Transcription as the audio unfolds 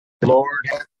Lord,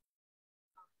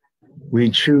 we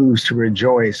choose to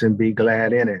rejoice and be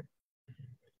glad in it.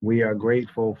 We are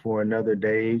grateful for another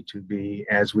day to be,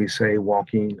 as we say,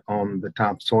 walking on the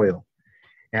top soil.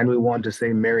 And we want to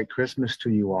say Merry Christmas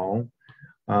to you all,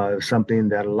 something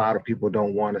that a lot of people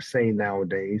don't want to say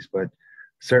nowadays, but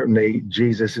certainly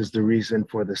Jesus is the reason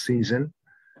for the season.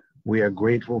 We are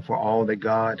grateful for all that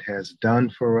God has done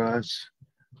for us.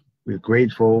 We're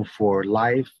grateful for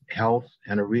life, health,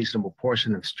 and a reasonable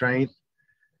portion of strength.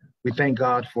 We thank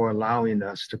God for allowing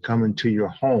us to come into your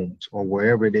homes or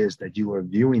wherever it is that you are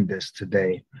viewing this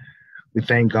today. We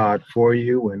thank God for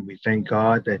you, and we thank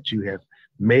God that you have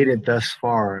made it thus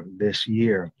far this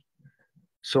year.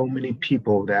 So many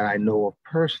people that I know of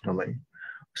personally,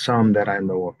 some that I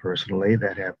know of personally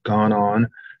that have gone on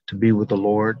to be with the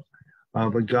Lord,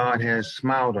 but God has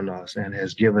smiled on us and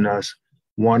has given us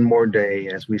one more day,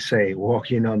 as we say,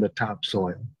 walking on the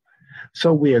topsoil.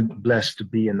 So we are blessed to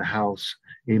be in the house,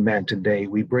 amen, today.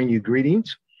 We bring you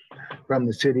greetings from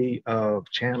the city of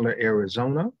Chandler,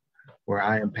 Arizona, where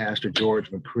I am Pastor George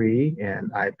McCree,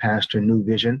 and I pastor New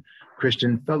Vision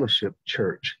Christian Fellowship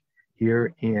Church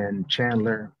here in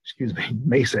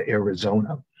Mesa,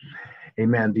 Arizona.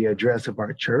 Amen. The address of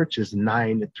our church is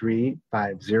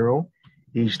 9350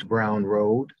 East Brown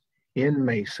Road in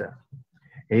Mesa.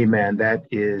 Amen. That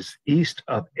is east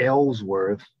of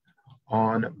Ellsworth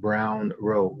on Brown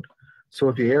Road. So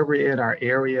if you're ever in our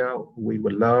area, we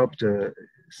would love to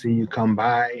see you come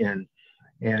by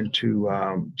and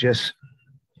to just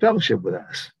fellowship with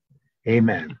us.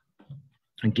 Amen.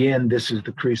 Again, this is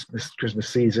the Christmas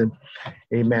season.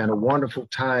 Amen. A wonderful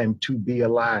time to be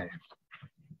alive.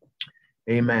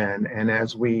 Amen. And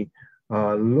as we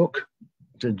look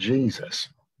to Jesus,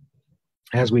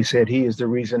 as we said, he is the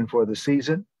reason for the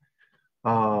season.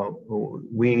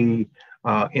 We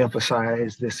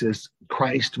emphasize this is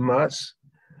Christ must,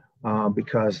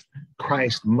 because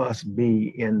Christ must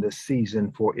be in the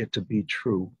season for it to be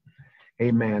true.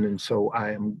 Amen. And so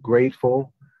I am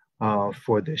grateful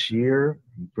for this year.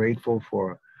 I'm grateful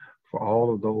for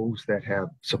all of those that have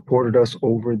supported us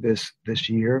over this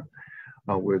year.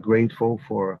 We're grateful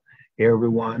for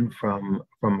everyone from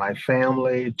my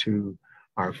family to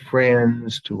our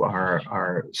friends, to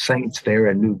our saints there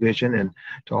at New Vision, and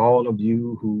to all of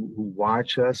you who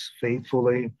watch us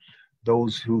faithfully,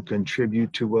 those who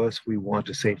contribute to us. We want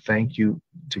to say thank you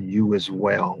to you as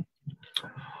well.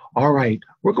 All right,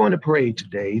 we're going to pray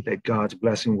today that God's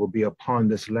blessing will be upon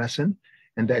this lesson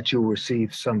and that you'll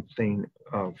receive something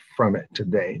from it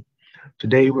today.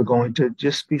 Today, we're going to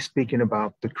just be speaking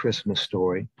about the Christmas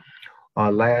story.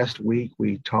 Last week,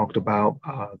 we talked about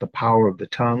the power of the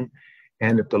tongue.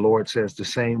 And if the Lord says the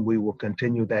same, we will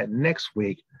continue that next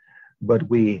week. But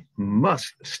we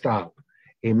must stop,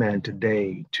 amen,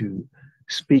 today to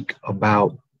speak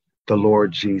about the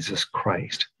Lord Jesus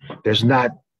Christ. There's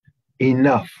not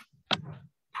enough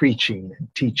preaching and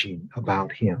teaching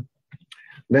about him.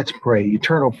 Let's pray.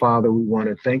 Eternal Father, we want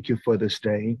to thank you for this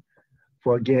day.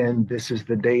 For again, this is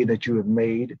the day that you have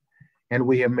made, and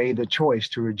we have made the choice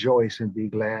to rejoice and be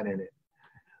glad in it.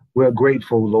 We're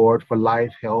grateful, Lord, for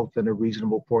life, health, and a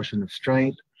reasonable portion of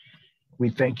strength. We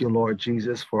thank you, Lord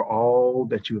Jesus, for all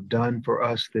that you've done for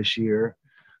us this year,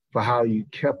 for how you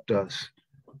kept us.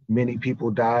 Many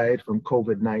people died from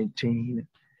COVID-19.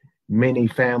 Many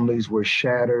families were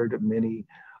shattered. Many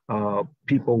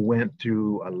people went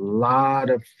through a lot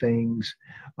of things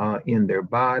in their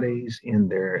bodies, in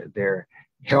their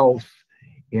health,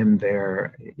 in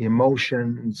their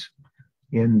emotions,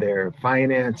 in their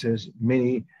finances.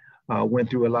 Many went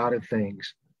through a lot of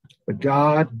things. But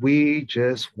God, we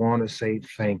just want to say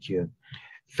thank you.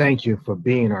 Thank you for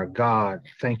being our God.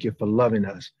 Thank you for loving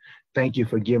us. Thank you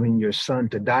for giving your son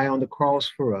to die on the cross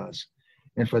for us.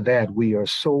 And for that, we are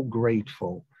so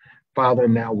grateful. Father,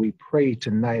 now we pray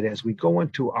tonight as we go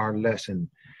into our lesson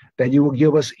that you will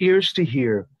give us ears to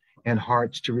hear and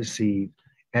hearts to receive.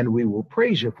 And we will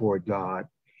praise you for it, God.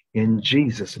 In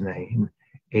Jesus' name,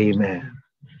 amen.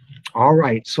 All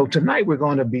right, so tonight we're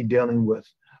going to be dealing with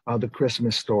the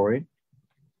Christmas story.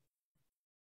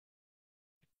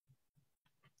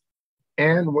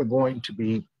 And we're going to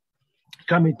be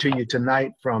coming to you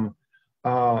tonight from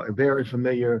a very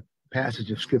familiar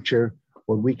passage of scripture,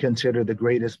 what we consider the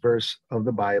greatest verse of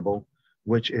the Bible,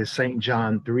 which is St.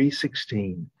 John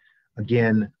 3:16.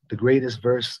 Again, the greatest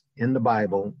verse in the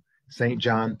Bible, St.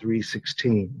 John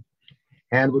 3:16.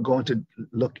 And we're going to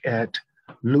look at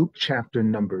Luke chapter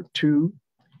number 2,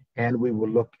 and we will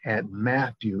look at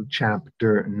Matthew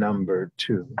chapter number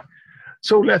 2.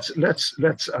 So let's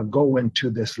go into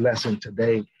this lesson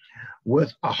today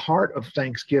with a heart of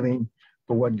thanksgiving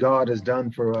for what God has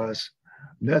done for us,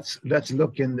 let's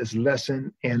look in this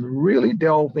lesson and really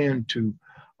delve into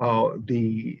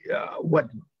what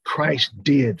Christ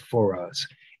did for us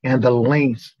and the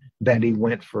lengths that he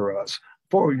went for us.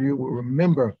 For you will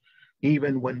remember,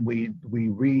 even when we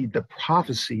read the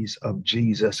prophecies of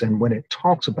Jesus and when it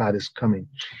talks about his coming,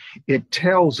 it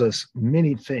tells us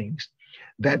many things.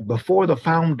 That before the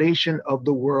foundation of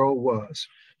the world was,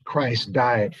 Christ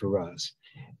died for us.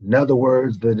 In other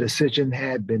words, the decision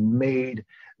had been made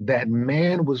that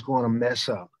man was going to mess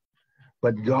up,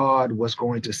 but God was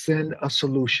going to send a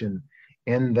solution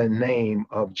in the name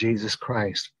of Jesus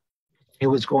Christ. It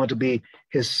was going to be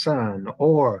his son,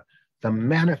 or the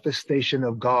manifestation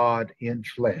of God in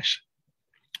flesh.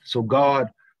 So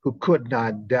God who could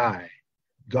not die,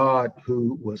 God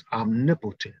who was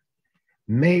omnipotent,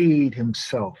 made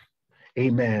himself,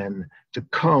 amen, to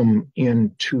come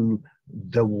into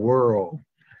the world.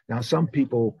 Now, some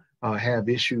people have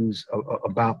issues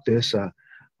about this,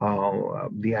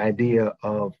 the idea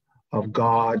of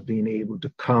God being able to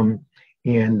come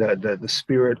in the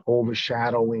Spirit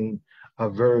overshadowing a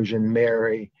Virgin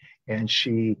Mary, and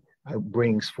she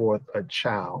brings forth a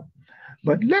child.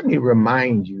 But let me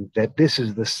remind you that this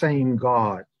is the same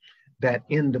God that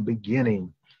in the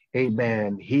beginning,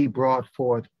 amen, he brought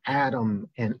forth Adam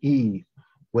and Eve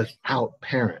without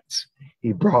parents.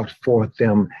 He brought forth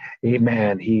them,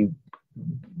 amen. He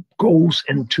goes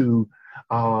into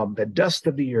the dust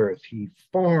of the earth. He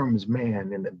forms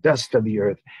man in the dust of the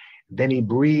earth. Then he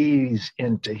breathes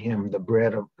into him the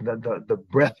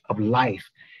breath of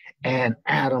life, and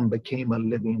Adam became a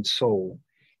living soul.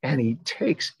 And he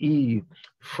takes Eve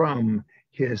from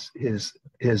his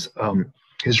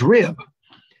rib.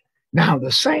 Now,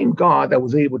 the same God that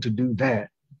was able to do that,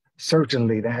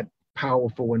 certainly that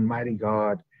powerful and mighty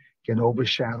God can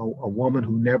overshadow a woman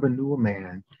who never knew a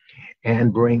man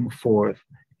and bring forth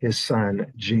his son,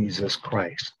 Jesus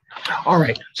Christ. All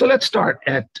right, so let's start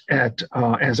at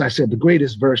as I said, the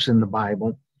greatest verse in the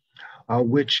Bible,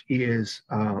 which is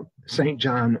St.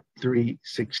 John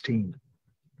 3:16.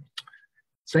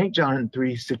 St. John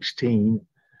 3:16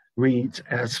 reads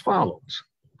as follows: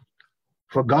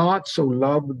 For God so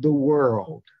loved the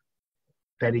world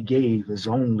that he gave his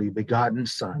only begotten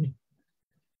Son,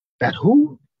 that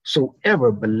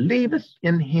whosoever believeth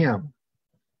in him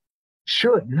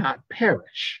should not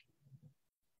perish,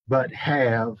 but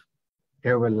have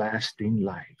everlasting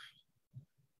life.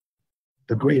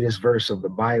 The greatest verse of the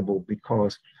Bible,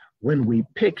 because when we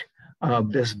pick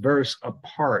this verse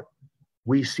apart,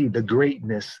 we see the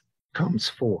greatness comes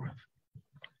forth.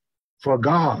 For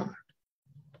God,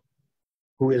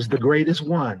 who is the greatest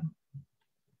one,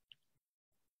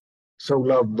 so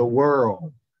loved the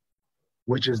world,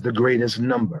 which is the greatest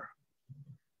number.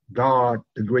 God,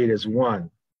 the greatest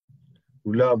one,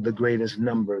 who loved the greatest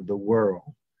number, the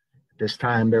world. This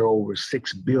time there are over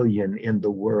 6 billion in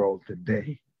the world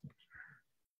today.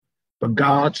 But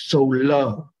God so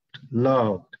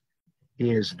loved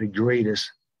is the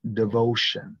greatest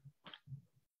devotion.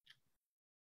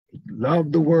 He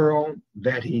loved the world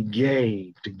that he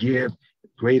gave. To give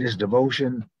greatest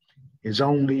devotion, his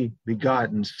only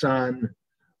begotten Son,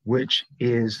 which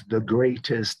is the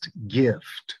greatest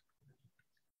gift,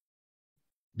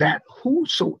 that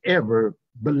whosoever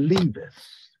believeth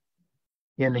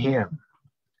in him,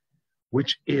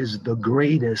 which is the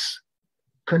greatest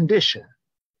condition,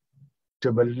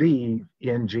 to believe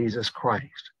in Jesus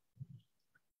Christ,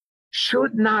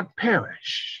 should not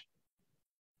perish,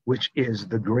 which is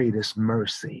the greatest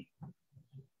mercy,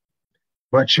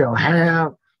 but shall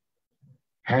have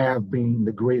been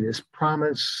the greatest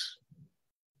promise,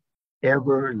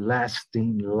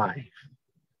 everlasting life,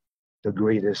 the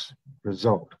greatest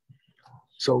result.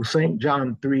 So St.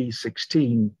 John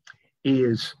 3:16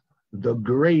 is the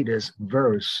greatest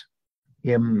verse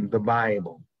in the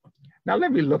Bible. Now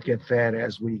let me look at that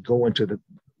as we go into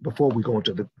before we go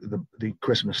into the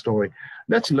Christmas story.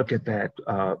 Let's look at that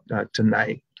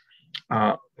tonight.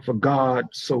 For God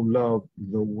so loved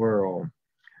the world.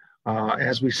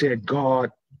 As we said,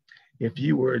 God, if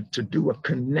you were to do a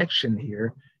connection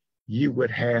here, you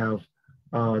would have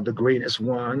the greatest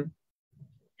one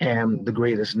and the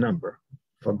greatest number.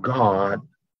 For God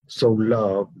so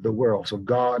loved the world. So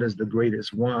God is the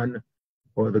greatest one,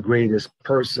 or the greatest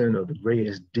person, or the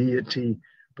greatest deity.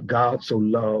 But God so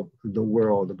loved the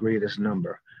world, the greatest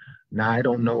number. Now, I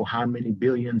don't know how many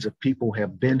billions of people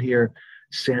have been here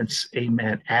since,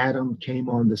 amen, Adam came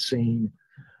on the scene.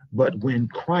 But when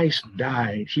Christ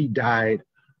died, he died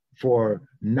for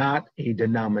not a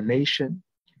denomination.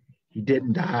 He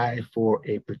didn't die for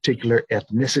a particular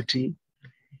ethnicity.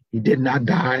 He did not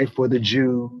die for the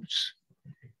Jews.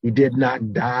 He did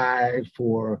not die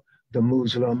for the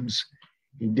Muslims.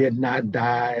 He did not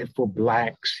die for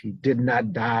blacks. He did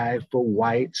not die for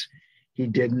whites. He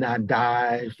did not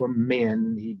die for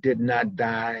men. He did not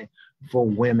die for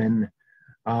women.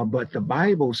 But the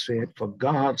Bible said, for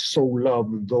God so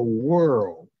loved the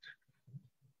world.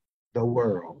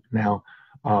 Now,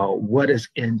 what is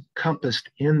encompassed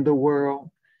in the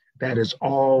world? That is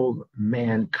all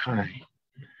mankind.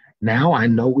 Now, I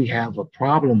know we have a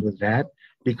problem with that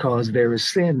because there is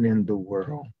sin in the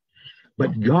world.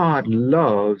 But God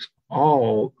loves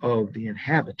all of the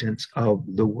inhabitants of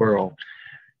the world,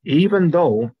 even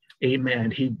though,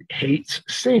 amen, he hates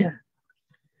sin.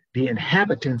 The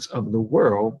inhabitants of the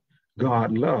world,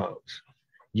 God loves.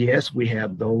 Yes, we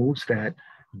have those that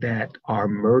are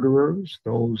murderers,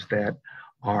 those that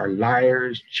are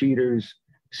liars, cheaters,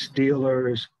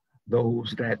 stealers,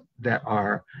 those that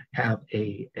have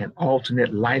an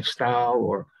alternate lifestyle,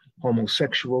 or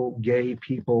homosexual, gay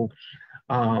people.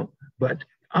 But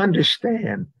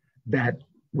understand that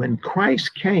when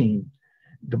Christ came,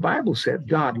 the Bible said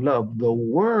God loved the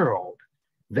world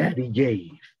that he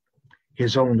gave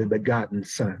his only begotten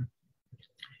son.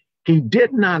 He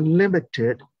did not limit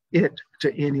it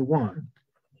to anyone,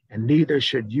 and neither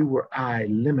should you or I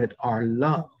limit our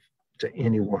love to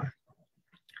anyone,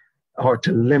 or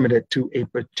to limit it to a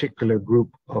particular group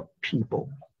of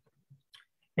people,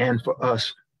 and for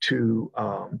us to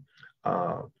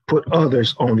put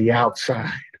others on the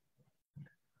outside.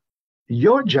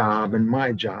 Your job and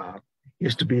my job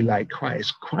is to be like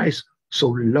Christ. Christ so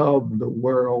loved the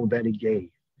world that he gave.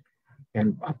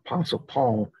 And Apostle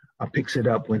Paul picks it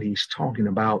up when he's talking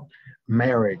about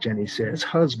marriage, and he says,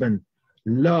 husband,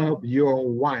 love your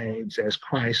wives as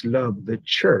Christ loved the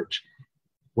church.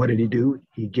 What did he do?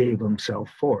 He gave himself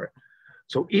for it.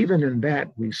 So even in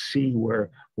that, we see where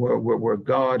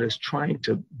God is trying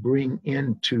to bring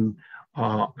into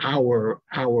our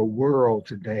world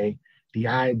today the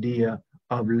idea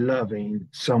of loving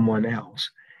someone else.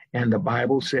 And the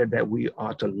Bible said that we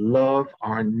ought to love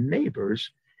our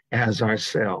neighbors as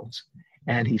ourselves.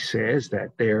 And he says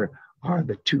that there are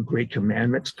the two great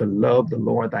commandments: to love the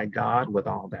Lord thy God with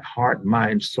all thy heart,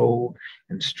 mind, soul,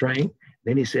 and strength.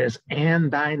 Then he says, and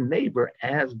thy neighbor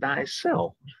as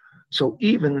thyself. So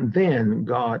even then,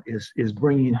 God is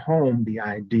bringing home the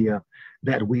idea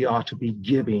that we ought to be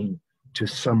giving to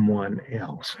someone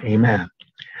else. Amen.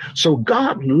 So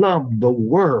God loved the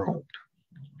world.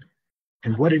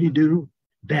 And what did he do?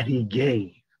 That he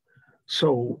gave.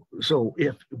 So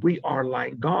if we are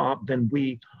like God, then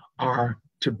we are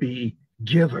to be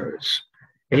givers.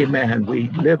 Amen. We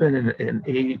live in an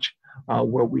age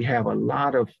where we have a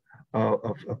lot of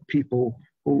people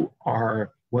who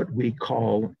are what we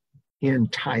call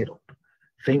entitled,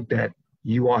 think that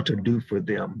you ought to do for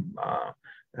them.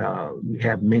 We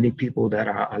have many people that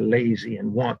are lazy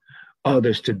and want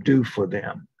others to do for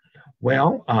them.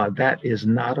 Well, that is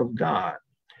not of God.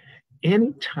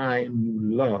 Anytime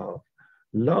you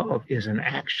love is an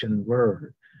action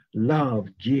word. Love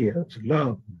gives.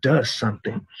 Love does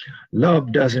something.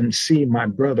 Love doesn't see my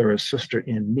brother or sister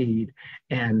in need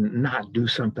and not do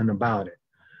something about it.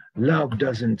 Love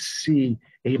doesn't see,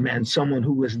 amen, someone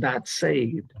who is not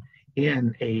saved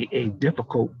in a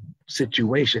difficult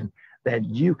situation that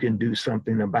you can do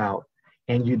something about,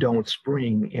 and you don't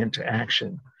spring into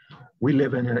action. We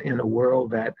live in a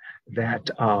world that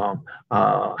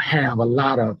have a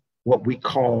lot of what we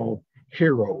call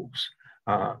heroes,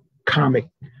 comic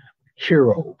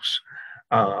heroes.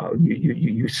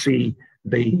 You see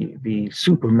the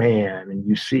Superman, and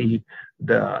you see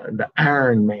the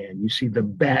Iron Man, you see the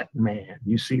Batman,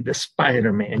 you see the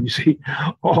Spider-Man, you see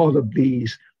all of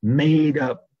these made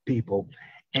up people.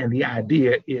 And the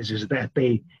idea is that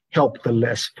they help the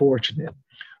less fortunate.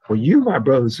 Well, you, my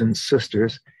brothers and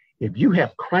sisters, if you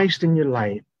have Christ in your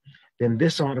life, then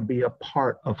this ought to be a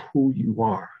part of who you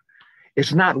are.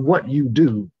 It's not what you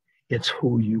do, it's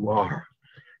who you are.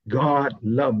 God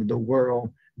loved the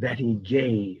world that he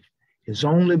gave his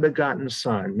only begotten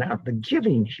son. Now, the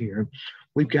giving here,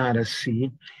 we've got to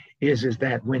see is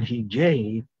that when he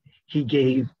gave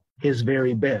his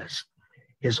very best,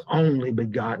 his only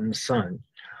begotten son.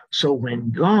 So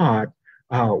when God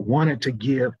wanted to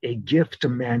give a gift to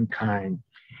mankind,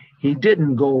 he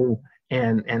didn't go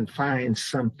and find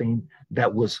something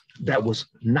that was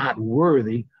not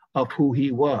worthy of who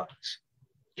he was.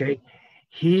 Okay,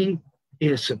 he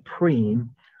is supreme.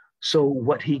 So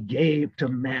what he gave to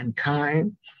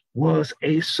mankind was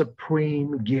a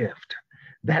supreme gift.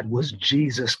 That was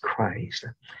Jesus Christ.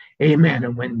 Amen.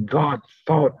 And when God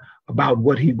thought about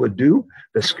what he would do.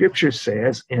 The scripture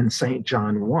says in St.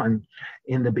 John 1,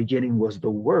 in the beginning was the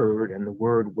Word, and the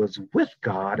Word was with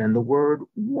God, and the Word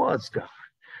was God.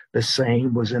 The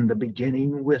same was in the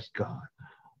beginning with God.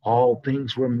 All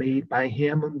things were made by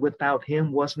him, and without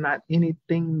him was not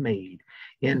anything made.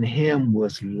 In him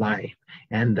was life,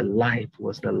 and the life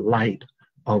was the light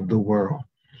of the world.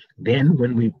 Then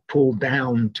when we pull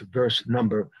down to verse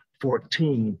number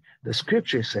 14, the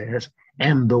scripture says,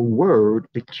 and the Word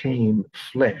became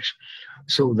flesh.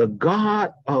 So the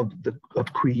God of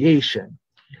creation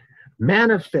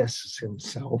manifests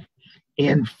himself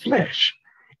in flesh.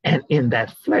 And in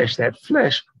that flesh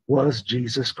was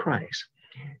Jesus Christ.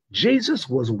 Jesus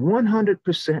was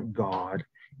 100% God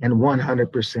and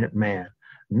 100% man,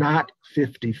 not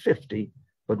 50-50,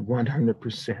 but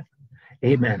 100%.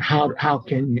 Amen. How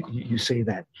can you say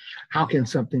that? How can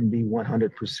something be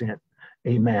 100%,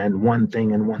 amen, one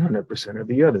thing and 100% of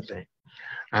the other thing?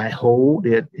 I hold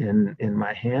it in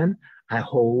my hand. I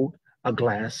hold a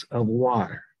glass of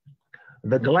water.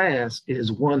 The glass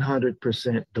is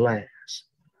 100% glass.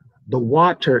 The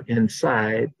water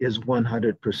inside is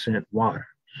 100% water.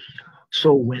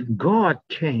 So when God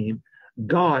came,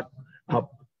 God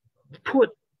put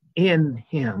in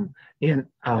him,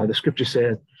 the scripture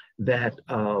says that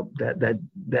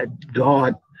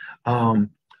God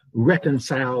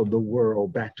reconciled the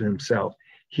world back to himself.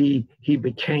 He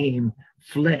became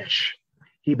flesh.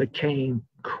 He became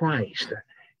Christ.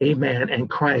 Amen. And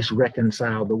Christ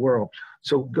reconciled the world.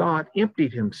 So God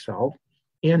emptied himself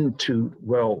into,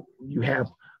 well, you have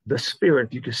the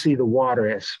spirit. You can see the water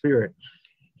as spirit.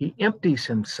 He empties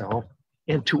himself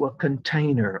into a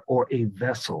container or a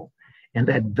vessel. And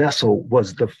that vessel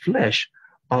was the flesh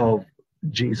of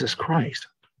Jesus Christ.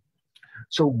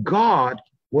 So God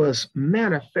was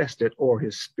manifested, or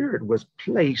his spirit was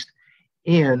placed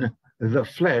in the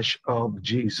flesh of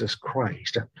Jesus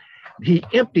Christ. He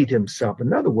emptied himself.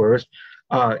 In other words,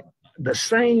 the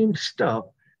same stuff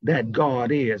that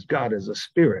God is a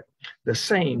spirit. The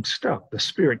same stuff. The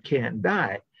spirit can't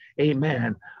die.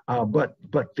 Amen. But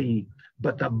the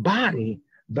body,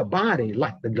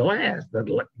 like the glass,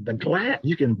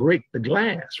 you can break the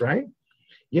glass, right?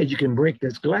 Yeah, you can break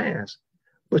this glass,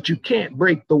 but you can't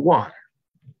break the water.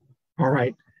 All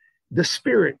right. The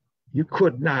spirit you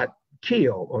could not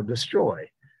kill or destroy,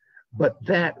 but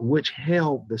that which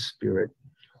held the spirit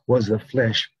was the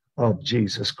flesh of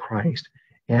Jesus Christ.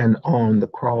 And on the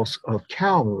cross of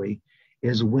Calvary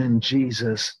is when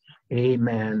Jesus,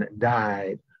 amen,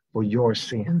 died for your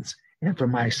sins and for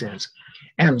my sins.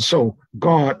 And so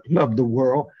God loved the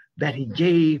world that he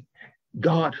gave.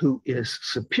 God, who is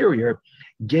superior,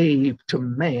 gave to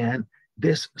man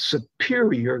this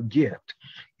superior gift,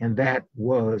 and that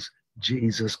was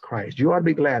Jesus Christ. You ought to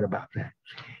be glad about that.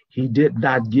 He did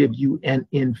not give you an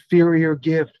inferior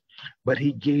gift, but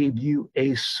he gave you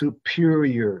a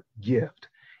superior gift,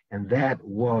 and that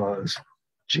was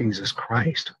Jesus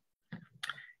Christ.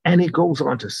 And he goes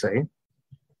on to say,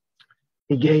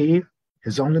 he gave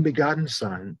his only begotten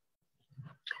Son,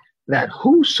 that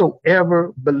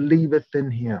whosoever believeth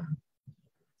in him.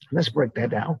 Let's break that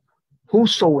down.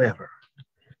 Whosoever.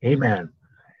 Amen.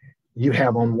 You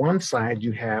have on one side,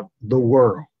 you have the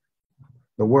world.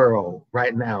 The world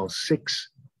right now,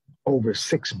 over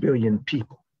 6 billion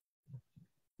people.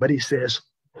 But he says,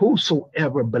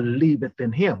 whosoever believeth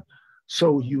in him.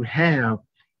 So you have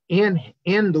in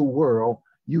the world,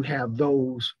 you have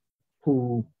those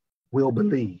who will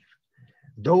believe.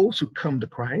 Those who come to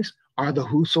Christ are the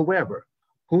whosoever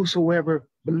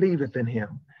believeth in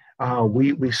him.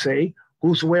 We say,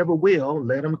 whosoever will,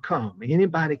 let him come.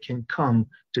 Anybody can come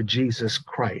to Jesus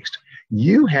Christ.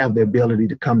 You have the ability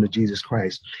to come to Jesus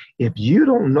Christ. If you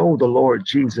don't know the Lord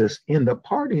Jesus in the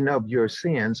pardoning of your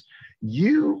sins,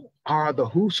 you are the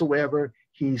whosoever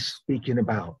he's speaking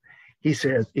about. He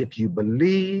says, if you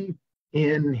believe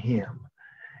in him,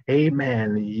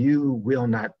 amen, you will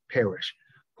not perish.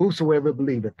 Whosoever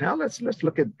believeth. Now let's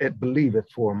look at believeth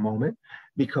for a moment,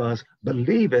 because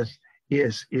believeth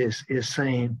is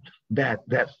saying that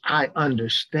I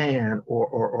understand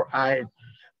or I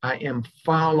am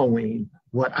following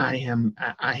what I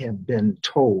have been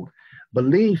told.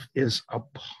 Belief is a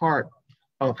part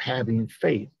of having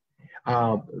faith.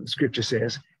 Scripture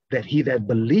says that he that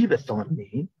believeth on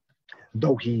me,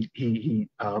 though he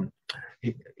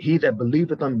that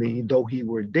believeth on me, though he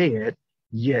were dead,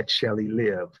 yet shall he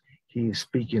live. He's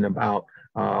speaking about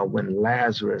when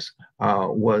Lazarus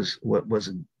was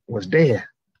dead.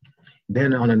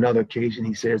 Then on another occasion,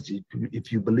 he says,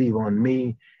 if you believe on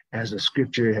me, as the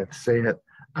scripture hath said,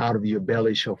 out of your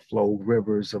belly shall flow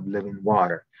rivers of living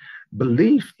water.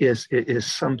 Belief is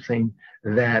something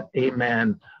that,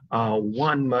 amen,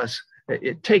 one must,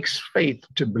 it takes faith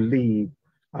to believe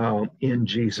in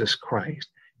Jesus Christ.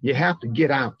 You have to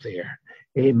get out there,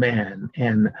 amen.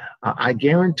 And I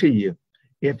guarantee you,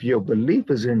 if your belief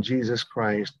is in Jesus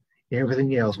Christ,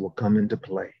 everything else will come into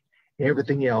play.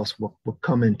 Everything else will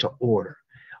come into order.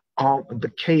 All the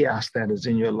chaos that is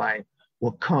in your life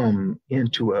will come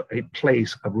into a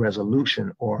place of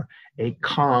resolution or a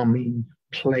calming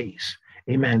place,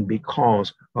 amen,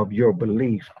 because of your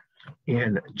belief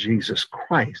in Jesus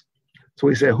Christ. So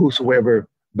he said, whosoever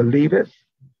believeth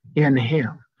in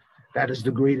him, that is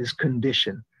the greatest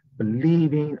condition,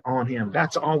 believing on him.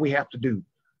 That's all we have to do.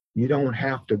 You don't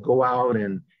have to go out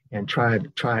and try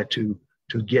to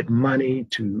get money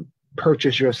to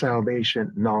purchase your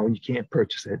salvation. No, you can't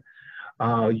purchase it.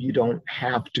 You don't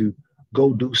have to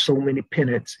go do so many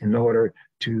penance in order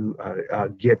to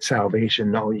get salvation.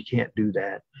 No, you can't do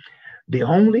that. The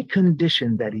only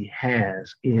condition that he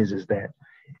has is that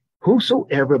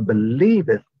whosoever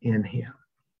believeth in him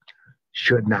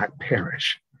should not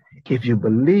perish. If you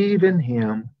believe in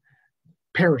him,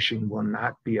 perishing will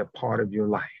not be a part of your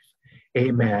life.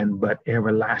 Amen. But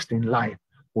everlasting life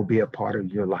will be a part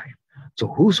of your life. So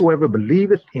whosoever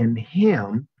believeth in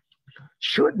him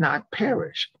should not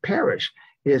perish. Perish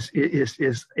is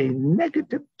a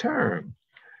negative term.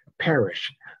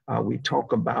 Perish. We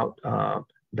talk about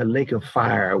the lake of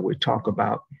fire. We talk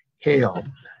about hell.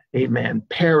 Amen.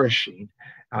 Perishing,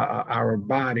 our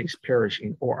bodies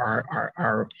perishing, or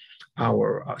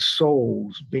our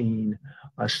souls being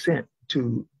sent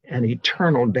to an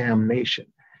eternal damnation.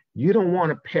 You don't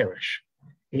want to perish.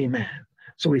 Amen.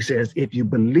 So he says, if you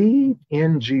believe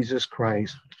in Jesus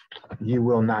Christ, you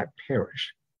will not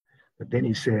perish. But then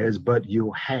he says, but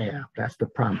you'll have, that's the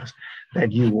promise,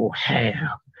 that you will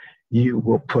have, you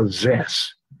will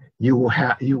possess, you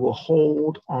will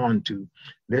hold on to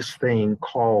this thing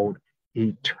called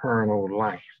eternal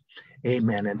life.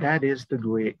 Amen. And that is the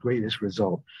greatest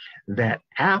result, that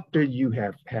after you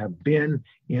have been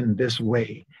in this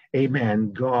way,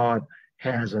 amen, God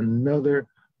has another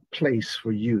place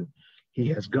for you. He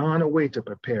has gone away to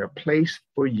prepare a place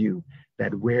for you,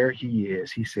 that where he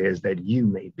is, he says that you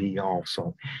may be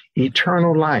also.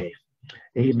 Eternal life,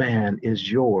 amen,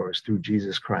 is yours through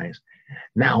Jesus Christ.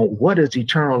 Now, what is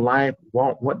eternal life?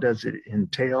 What does it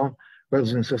entail?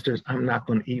 Brothers and sisters, I'm not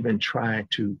going to even try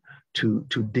to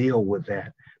deal with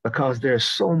that, because there's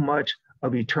so much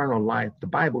of eternal life. The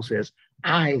Bible says,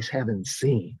 eyes haven't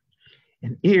seen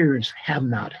and ears have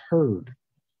not heard,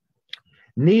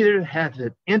 neither has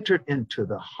it entered into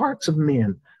the hearts of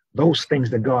men those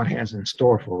things that God has in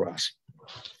store for us.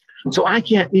 So I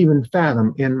can't even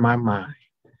fathom in my mind.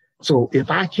 So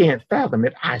if I can't fathom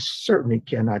it, I certainly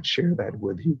cannot share that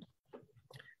with you.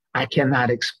 I cannot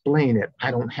explain it.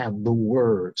 I don't have the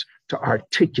words to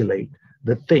articulate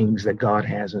the things that God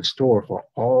has in store for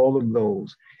all of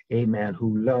those, amen,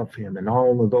 who love him, and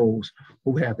all of those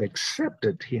who have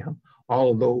accepted him,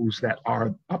 all of those that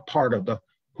are a part of the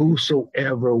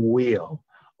whosoever will,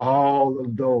 all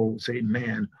of those,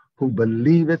 amen, who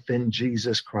believeth in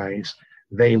Jesus Christ,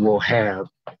 they will have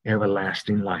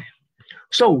everlasting life.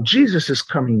 So Jesus is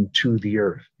coming to the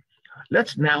earth.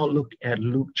 Let's now look at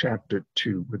Luke chapter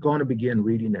 2. We're going to begin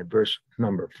reading at verse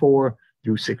number 4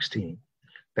 through 16.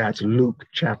 That's Luke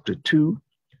chapter 2,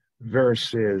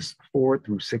 verses 4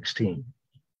 through 16.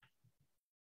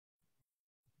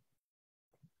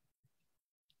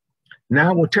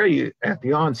 Now, I will tell you at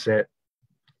the onset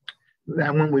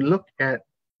that when we look at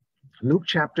Luke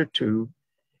chapter 2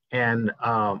 and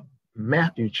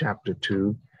Matthew chapter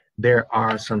 2, there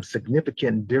are some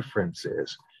significant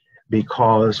differences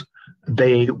because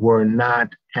they were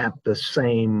not at the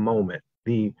same moment.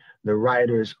 The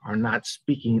writers are not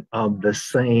speaking of the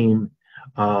same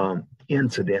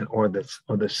incident or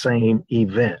the same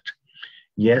event.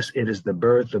 Yes, it is the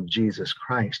birth of Jesus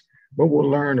Christ, but we'll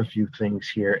learn a few things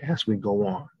here as we go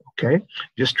on, okay?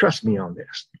 Just trust me on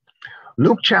this.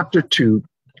 Luke chapter 2,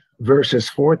 verses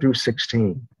 4 through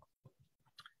 16.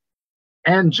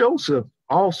 And Joseph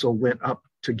also went up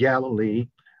to Galilee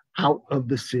out of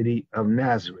the city of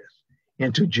Nazareth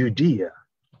into Judea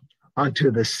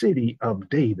unto the city of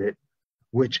David,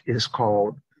 which is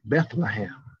called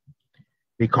Bethlehem,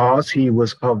 because he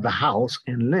was of the house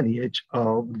and lineage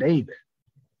of David,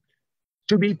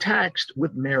 to be taxed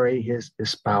with Mary, his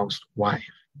espoused wife,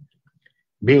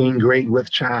 being great with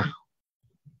child.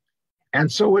 And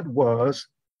so it was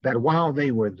that while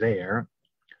they were there,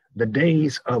 the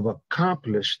days were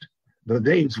accomplished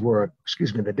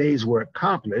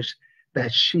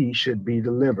that she should be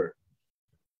delivered.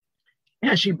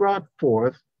 And she brought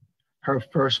forth her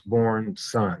firstborn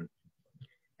son,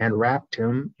 and wrapped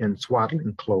him in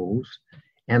swaddling clothes,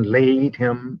 and laid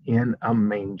him in a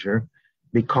manger,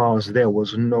 because there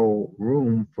was no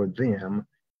room for them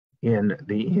in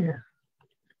the inn.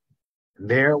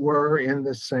 There were in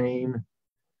the same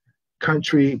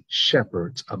country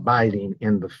shepherds abiding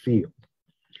in the field,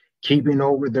 keeping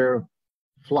over their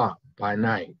flock by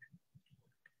night.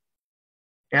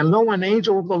 And lo, an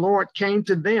angel of the Lord came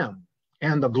to them,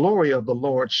 and the glory of the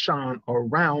Lord shone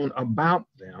around about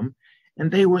them,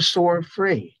 and they were sore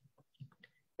afraid.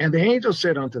 And the angel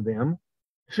said unto them,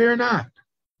 Fear not,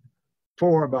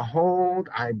 for behold,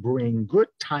 I bring good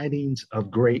tidings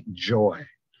of great joy,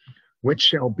 which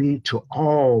shall be to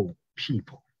all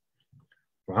people.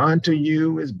 For unto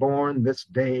you is born this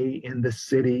day in the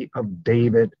city of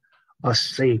David a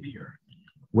Savior,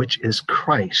 which is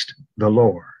Christ the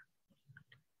Lord.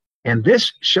 And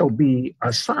this shall be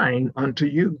a sign unto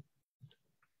you.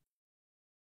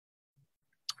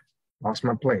 Lost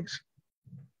my place.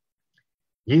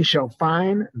 Ye shall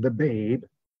find the babe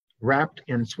wrapped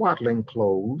in swaddling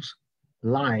clothes,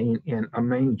 lying in a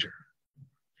manger.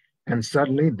 And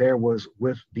suddenly there was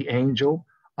with the angel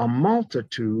a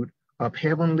multitude of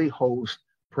heavenly hosts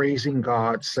praising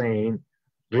God, saying,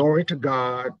 Glory to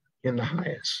God in the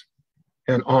highest,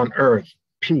 and on earth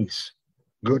peace,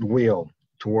 goodwill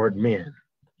toward men.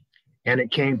 And it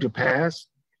came to pass,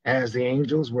 as the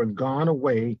angels were gone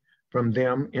away from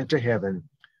them into heaven,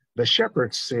 the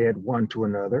shepherds said one to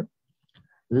another,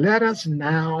 Let us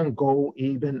now go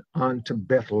even unto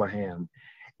Bethlehem,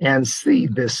 and see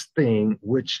this thing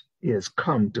which is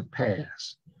come to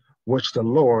pass, which the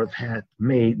Lord hath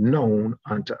made known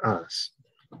unto us.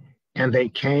 And they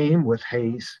came with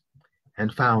haste,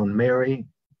 and found Mary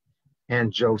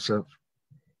and Joseph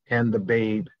and the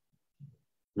babe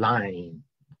lying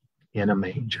in a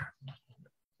manger.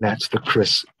 That's the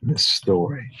Christmas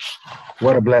story.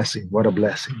 What a blessing! What a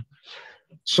blessing!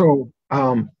 So,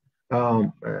 in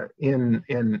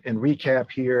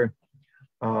recap here,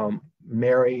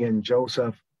 Mary and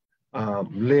Joseph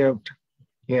lived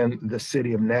in the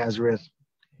city of Nazareth,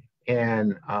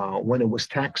 and when it was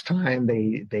tax time,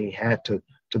 they had to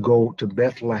go to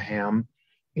Bethlehem,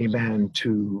 amen,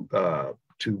 to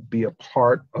be a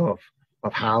part of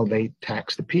how they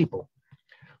taxed the people.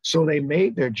 So they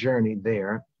made their journey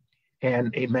there,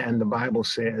 and amen, the Bible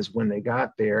says when they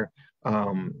got there,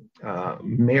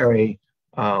 Mary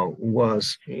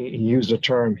used the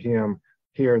term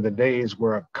here, the days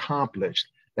were accomplished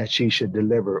that she should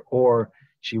deliver, or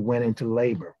she went into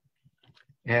labor.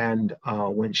 And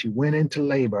when she went into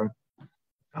labor,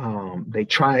 they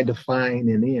tried to find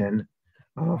an inn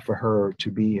for her to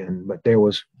be in, but there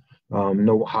was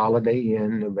no Holiday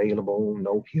Inn available,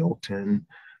 no Hilton,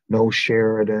 no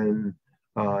Sheridan,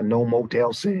 no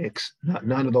Motel 6.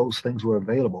 None of those things were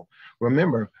available.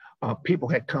 Remember, people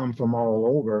had come from all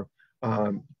over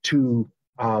to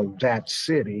that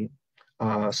city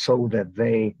so that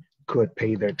they could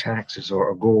pay their taxes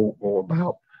or go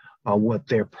about what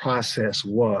their process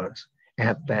was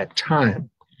at that time.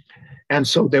 And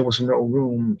so there was no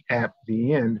room at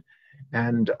the inn.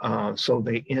 And so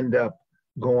they end up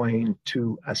going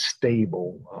to a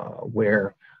stable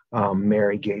where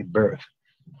Mary gave birth.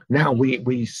 Now,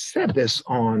 we said this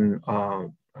on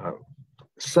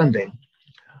Sunday,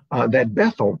 that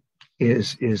Bethel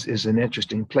is an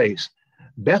interesting place.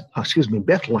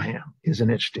 Bethlehem is an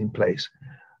interesting place.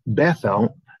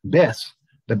 The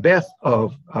Beth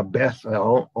of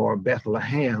Bethel or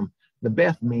Bethlehem, the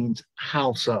Beth means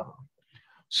house of.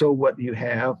 So what you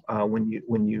have when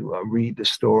you read the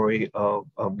story of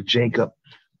Jacob,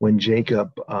 when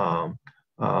Jacob had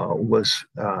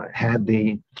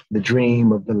the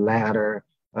dream of the ladder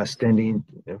extending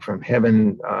from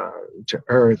heaven to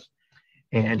earth,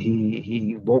 and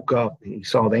he woke up, he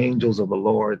saw the angels of the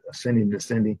Lord ascending and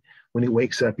descending. When he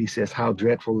wakes up, he says, how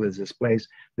dreadful is this place?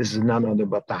 This is none other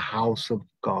but the house of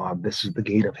God. This is the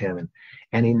gate of heaven.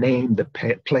 And he named the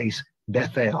place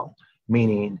Bethel,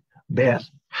 meaning Beth,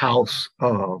 house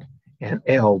of, and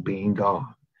El being God,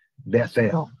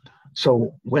 Bethel.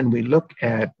 So when we look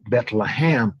at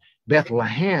Bethlehem,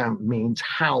 Bethlehem means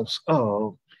house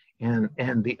of, and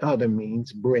the other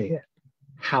means bread,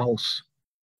 house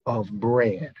of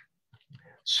bread.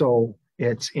 So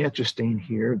it's interesting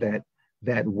here that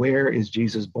where is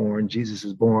Jesus born? Jesus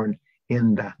is born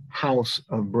in the house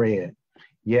of bread.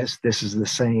 Yes, this is the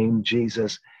same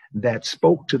Jesus that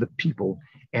spoke to the people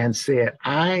and said,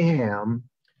 I am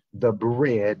the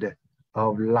bread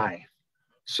of life.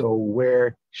 So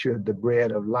where should the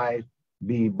bread of life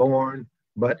be born?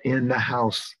 But in the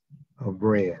house of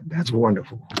bread. That's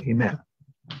wonderful. Amen.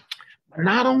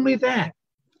 Not only that,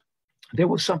 there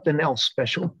was something else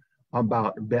special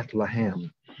about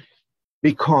Bethlehem,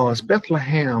 because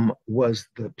Bethlehem was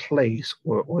the place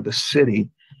or the city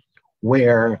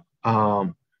where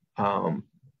the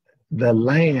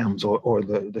lambs or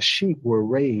the sheep were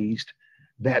raised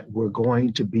that were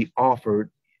going to be offered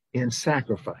in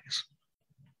sacrifice.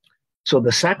 So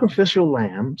the sacrificial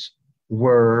lambs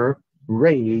were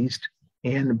raised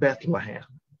in Bethlehem.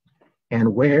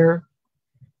 And where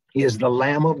is the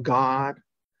Lamb of God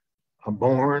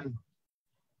born?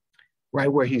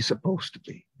 Right where he's supposed to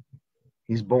be.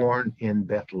 He's born in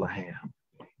Bethlehem.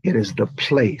 It is the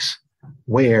place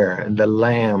where the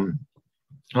Lamb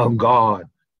of God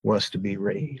was to be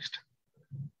raised.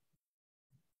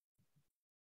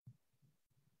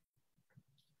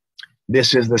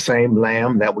 This is the same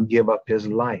Lamb that would give up his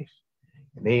life.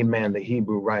 And amen, the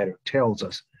Hebrew writer tells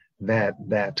us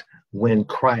that when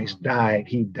Christ died,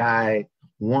 he died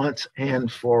once and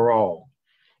for all.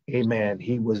 Amen.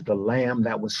 He was the Lamb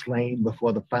that was slain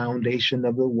before the foundation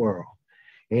of the world.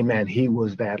 Amen. He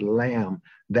was that Lamb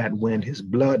that when his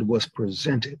blood was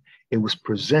presented, it was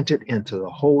presented into the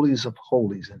holies of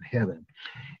holies in heaven.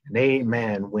 And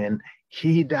amen. When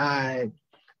he died,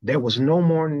 there was no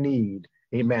more need,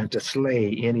 amen, to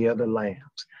slay any other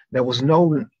lambs. There was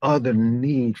no other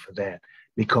need for that,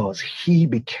 because he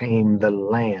became the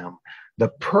Lamb, the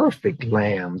perfect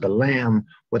Lamb, the Lamb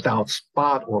without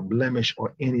spot or blemish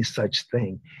or any such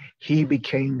thing. He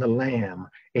became the Lamb,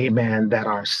 amen, that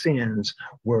our sins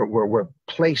were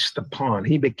placed upon.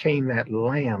 He became that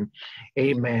Lamb,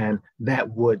 amen, that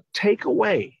would take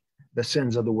away the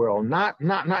sins of the world, not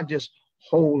just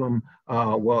hold them,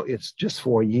 well, it's just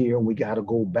for a year, we got to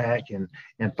go back and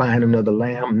find another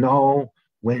lamb. No,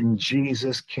 when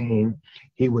Jesus came,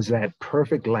 he was that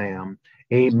perfect Lamb,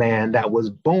 amen, that was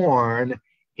born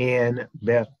in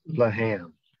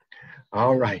Bethlehem.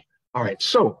 All right.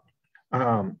 So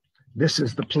this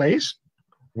is the place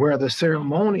where the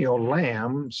ceremonial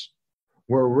lambs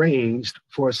were raised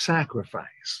for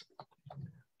sacrifice.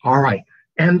 All right.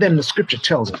 And then the scripture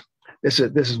tells us, this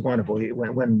is wonderful.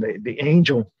 When the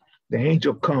angel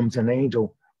comes, an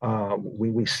angel,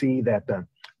 we see that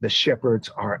the shepherds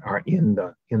are in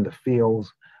the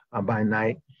fields by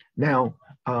night. Now,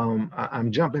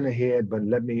 I'm jumping ahead, but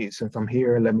since I'm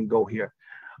here, let me go here.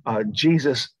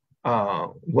 Jesus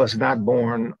was not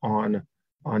born on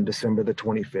December the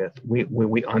 25th.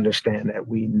 We understand that.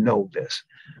 We know this.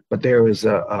 But there is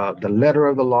the letter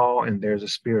of the law and there's a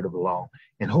spirit of the law.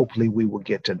 And hopefully we will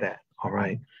get to that. All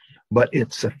right. But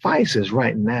it suffices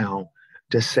right now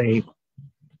to say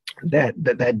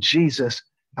that Jesus,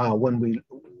 when we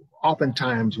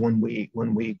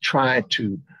try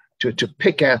to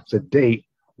pick at the date,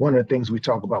 one of the things we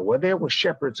talk about, well, there were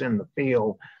shepherds in the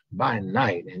field by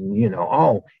night, and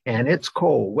and it's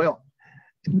cold. Well,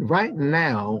 right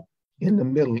now in the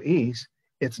Middle East,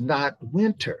 it's not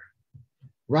winter.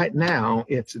 Right now,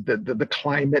 it's the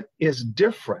climate is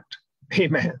different.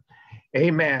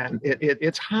 Amen.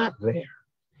 It's hot there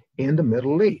in the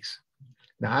Middle East.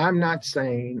 Now, I'm not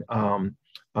saying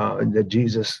that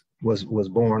Jesus was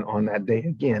born on that day.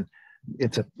 Again,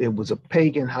 it was a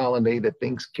pagan holiday that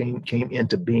things came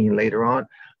into being later on.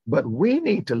 But we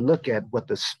need to look at what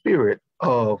the spirit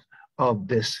of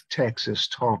this text is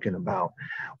talking about.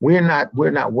 We're not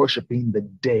worshiping the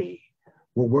day.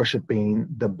 We're worshiping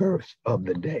the birth of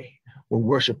the day. We're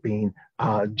worshiping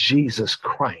Jesus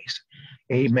Christ.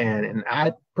 Amen. And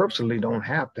I personally don't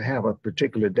have to have a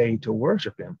particular day to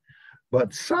worship him.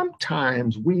 But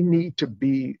sometimes we need to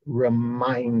be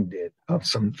reminded of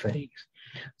some things.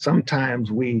 Sometimes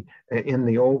in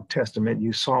the Old Testament,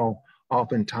 you saw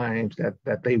oftentimes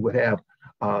that they would have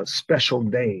special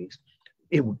days.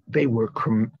 They were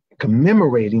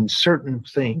commemorating certain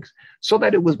things so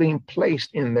that it was being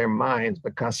placed in their minds,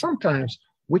 because sometimes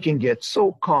we can get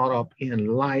so caught up in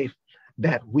life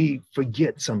that we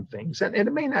forget some things. And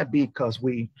it may not be because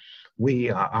we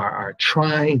are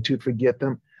trying to forget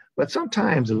them, but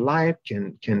sometimes life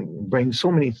can bring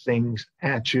so many things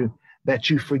at you that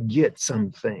you forget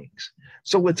some things.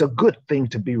 So it's a good thing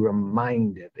to be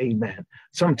reminded. Amen.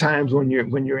 Sometimes when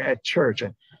you're at church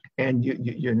and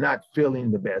you're not feeling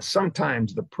the best,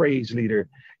 sometimes the praise leader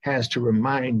has to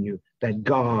remind you that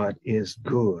God is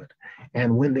good.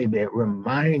 And when they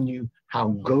remind you how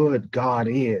good God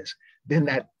is, then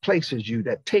that places you,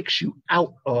 that takes you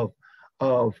out of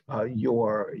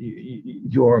your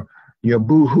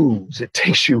boo-hoos. It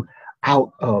takes you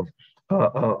out of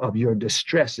your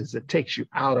distresses. It takes you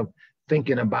out of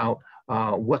thinking about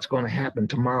what's going to happen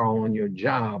tomorrow on your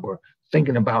job, or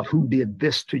thinking about who did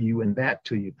this to you and that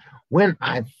to you. When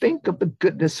I think of the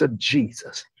goodness of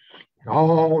Jesus and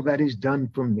all that he's done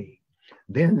for me,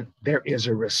 then there is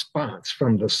a response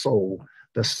from the soul.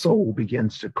 The soul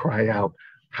begins to cry out,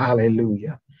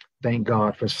 hallelujah. Thank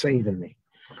God for saving me.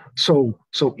 So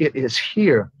it is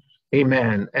here,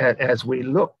 amen, as we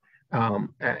look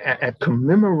at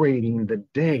commemorating the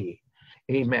day,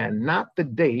 amen, not the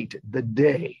date, the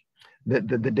day, the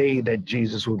day that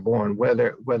Jesus was born,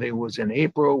 whether it was in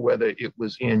April, whether it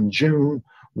was in June,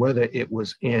 whether it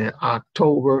was in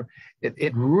October,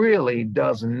 it really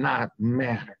does not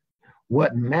matter.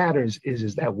 What matters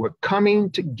is that we're coming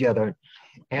together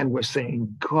and we're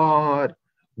saying, God,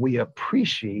 we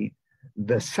appreciate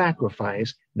the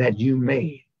sacrifice that you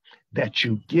made, that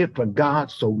you give. For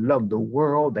God so loved the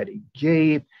world that he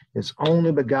gave his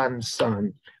only begotten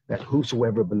Son, that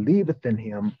whosoever believeth in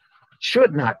him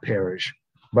should not perish,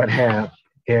 but have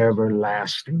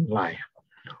everlasting life.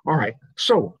 All right.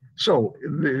 So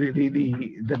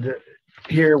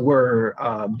here were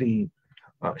the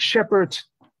shepherds.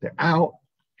 They're out.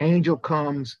 Angel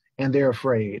comes and they're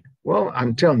afraid. Well,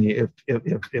 I'm telling you,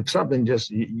 if something just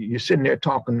you're sitting there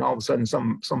talking, and all of a sudden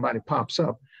somebody pops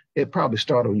up, it probably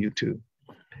startled you too.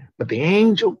 But the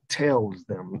angel tells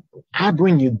them, I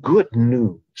bring you good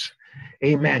news.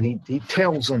 Amen. He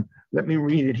tells them, let me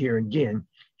read it here again.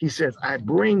 He says, I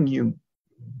bring you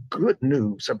good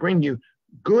news. I bring you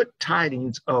good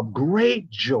tidings of great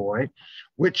joy,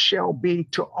 which shall be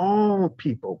to all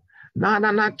people.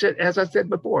 Not just, as I said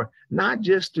before, not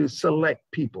just to select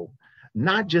people,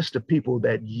 not just the people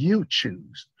that you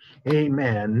choose.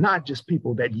 Amen. Not just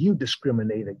people that you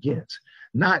discriminate against,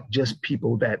 not just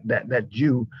people that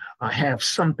you have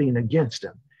something against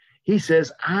them. He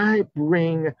says, I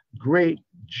bring great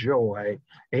joy,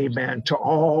 amen, to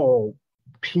all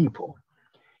people.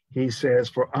 He says,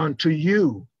 for unto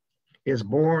you is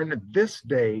born this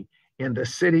day in the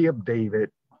city of David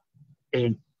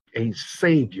a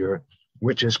Savior,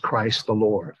 which is Christ the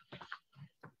Lord.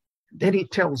 Then he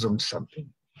tells them something.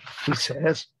 He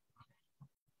says,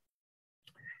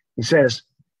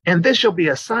 and this shall be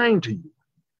a sign to you.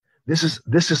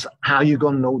 This is how you're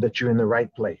going to know that you're in the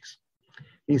right place.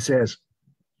 He says,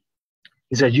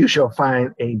 you shall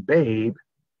find a babe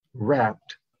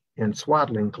wrapped in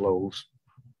swaddling clothes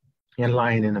and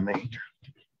lying in a manger.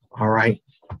 All right.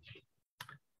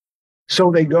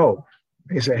 So they go.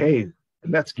 They say, hey,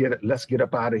 let's get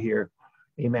up out of here.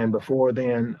 Amen. Before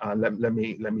then, let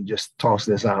me just toss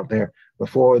this out there.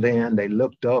 Before then, they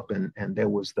looked up and there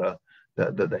was the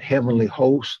heavenly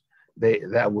host.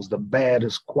 That was the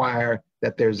baddest choir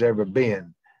that there's ever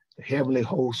been. The heavenly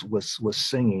host was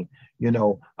singing. You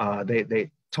know, they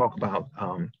talk about.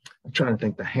 I'm trying to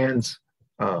think. The hands.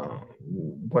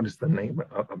 What is the name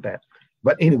of that?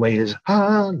 But anyway, is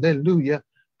hallelujah,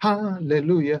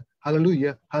 hallelujah,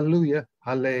 hallelujah, hallelujah,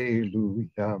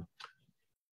 hallelujah.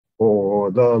 For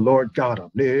the Lord God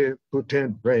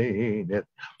omnipotent reigneth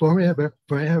forever,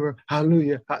 forever.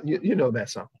 Hallelujah. You know that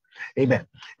song. Amen.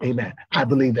 Amen. I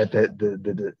believe that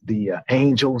the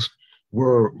angels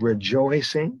were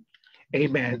rejoicing.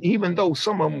 Amen. Even though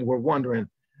some of them were wondering,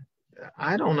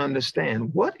 I don't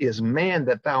understand. What is man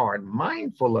that thou art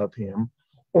mindful of him,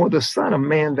 or the son of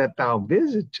man that thou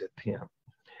visiteth him?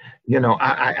 You know,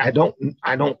 I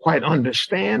don't quite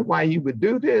understand why you would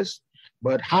do this,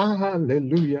 but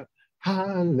hallelujah,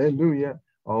 hallelujah.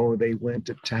 Oh, they went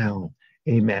to town.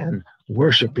 Amen.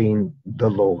 Worshiping the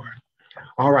Lord.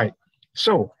 All right.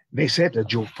 So they said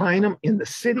that you'll find them in the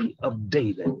city of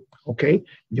David. Okay.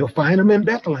 You'll find them in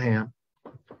Bethlehem.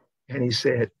 And he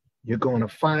said, you're going to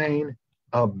find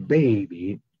a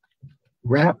baby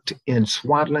wrapped in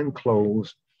swaddling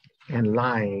clothes and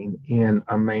lying in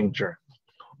a manger.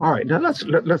 All right, now let's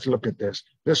look at this.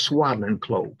 The swaddling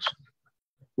clothes.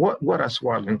 What are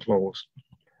swaddling clothes?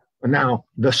 Now,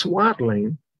 the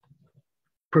swaddling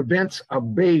prevents a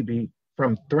baby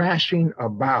from thrashing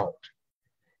about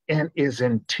and is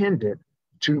intended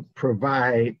to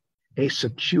provide a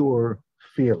secure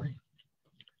feeling.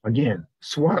 Again,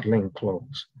 swaddling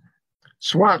clothes.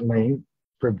 Swaddling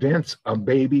prevents a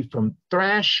baby from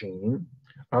thrashing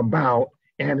about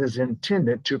and is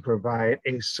intended to provide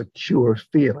a secure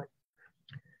feeling.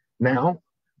 Now,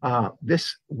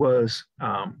 this was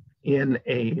in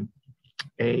a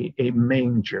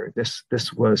manger.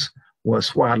 This was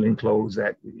swaddling clothes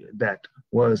that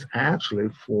was actually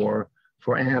for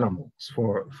animals,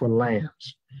 for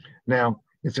lambs. Now,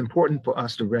 it's important for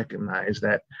us to recognize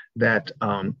that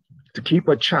to keep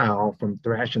a child from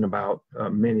thrashing about,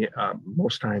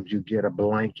 most times you get a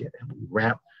blanket and we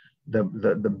wrap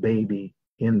the baby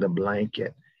in the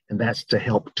blanket, and that's to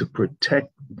help to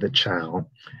protect the child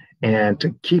and to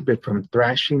keep it from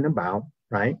thrashing about,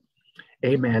 right?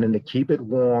 Amen. And to keep it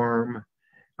warm,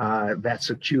 that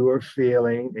secure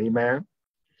feeling. Amen.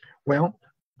 Well,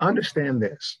 understand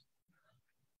this,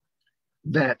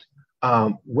 that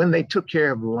when they took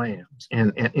care of the lambs,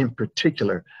 and in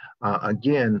particular,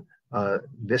 again,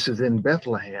 this is in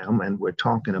Bethlehem, and we're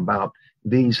talking about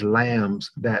these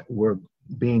lambs that were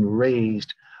being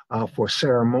raised for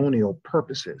ceremonial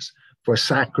purposes, for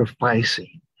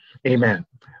sacrificing. Amen.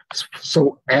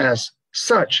 So as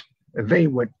such, they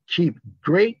would keep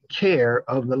great care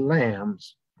of the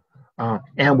lambs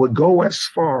and would go as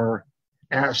far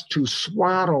as to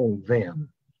swaddle them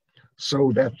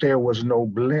so that there was no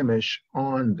blemish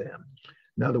on them.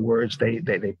 In other words, they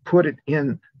put it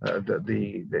in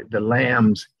the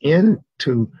lambs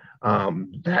into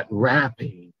that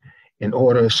wrapping in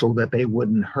order so that they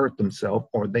wouldn't hurt themselves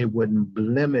or they wouldn't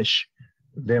blemish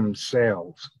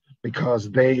themselves,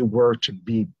 because they were to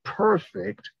be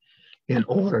perfect in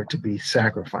order to be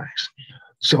sacrificed.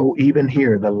 So even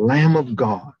here, the Lamb of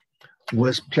God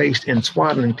was placed in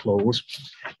swaddling clothes.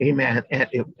 Amen.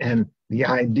 And the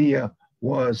idea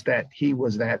was that he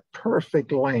was that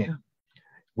perfect lamb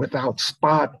without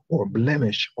spot or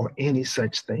blemish or any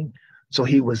such thing. So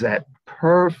he was that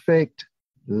perfect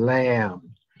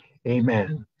lamb.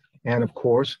 Amen. And of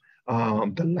course,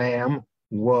 the lamb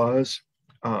was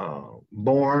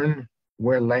born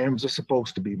where lambs are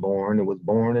supposed to be born. It was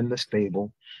born in the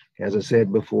stable. As I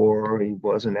said before, he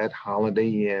wasn't at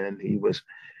Holiday Inn. He was,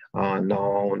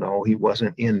 no, he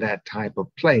wasn't in that type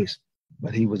of place,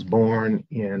 but he was born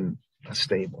in a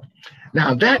stable.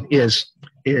 Now that is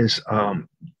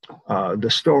the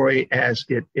story as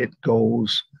it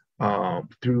goes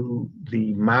through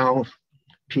the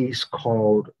mouthpiece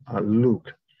called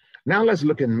Luke. Now let's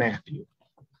look at Matthew.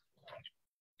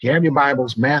 If you have your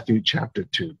Bibles, Matthew chapter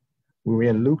 2. We were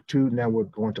in Luke 2, now we're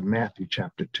going to Matthew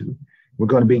chapter 2. We're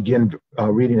going to begin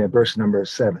reading at verse number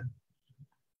 7.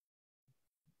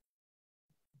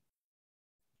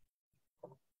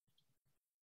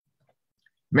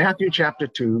 Matthew chapter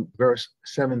 2, verse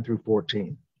 7 through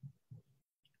 14.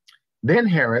 Then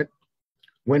Herod,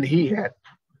 when he had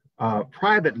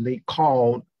privately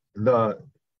called the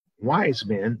wise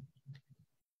men,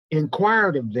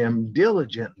 inquired of them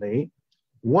diligently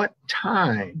what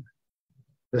time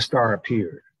the star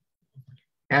appeared.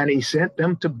 And he sent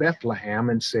them to Bethlehem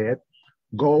and said,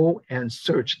 go and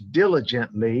search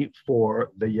diligently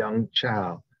for the young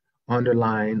child.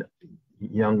 Underline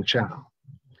young child.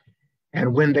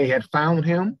 And when they had found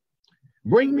him,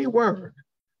 bring me word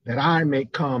that I may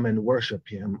come and worship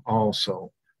him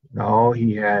also. No,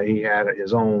 he had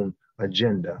his own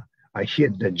agenda, a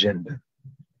hidden agenda.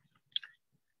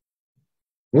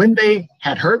 When they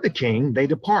had heard the king, they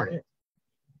departed.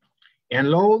 And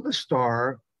lo, the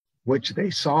star which they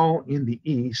saw in the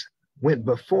east went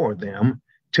before them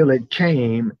till it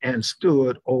came and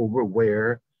stood over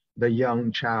where the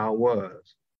young child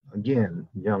was. Again,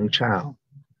 young child.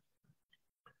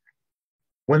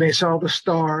 When they saw the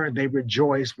star, they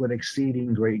rejoiced with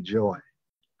exceeding great joy.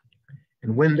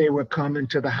 And when they were come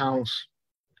into the house,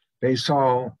 they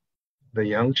saw the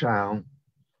young child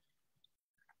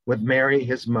with Mary,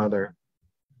 his mother,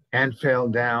 and fell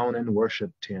down and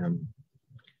worshiped him.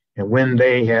 And when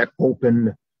they had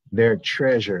opened their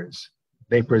treasures,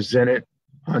 they presented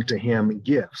unto him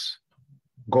gifts,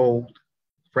 gold,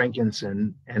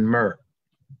 frankincense, and myrrh.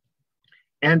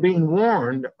 And being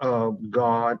warned of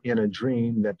God in a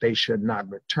dream that they should not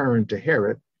return to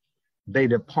Herod, they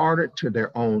departed to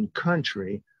their own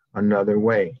country another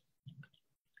way.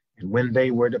 And when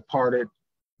they were departed,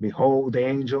 behold, the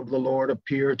angel of the Lord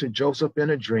appeared to Joseph in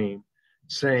a dream,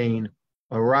 saying,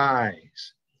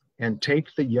 arise, and take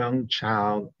the young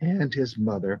child and his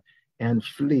mother, and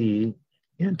flee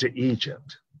into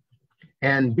Egypt,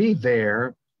 and be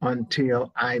there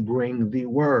until I bring thee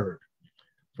word.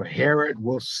 For Herod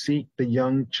will seek the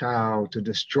young child to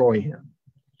destroy him.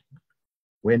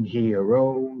 When he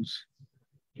arose,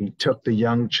 he took the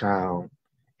young child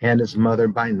and his mother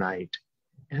by night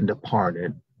and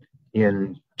departed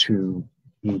into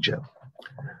Egypt.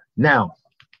 Now,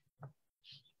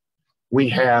 we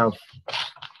have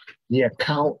the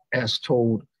account as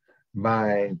told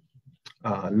by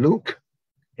Luke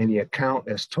and the account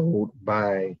as told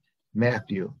by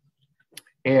Matthew.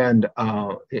 And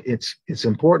it's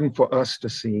important for us to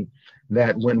see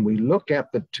that when we look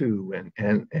at the two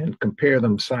and compare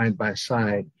them side by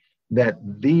side, that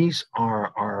these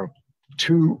are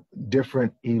two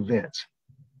different events.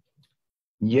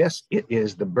 Yes, it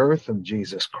is the birth of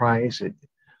Jesus Christ,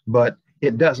 but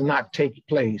it does not take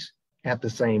place at the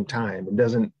same time. It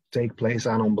doesn't take place,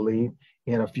 I don't believe,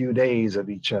 in a few days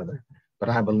of each other, but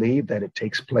I believe that it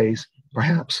takes place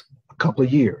perhaps a couple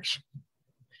of years.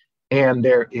 And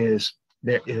there is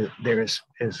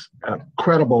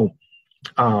credible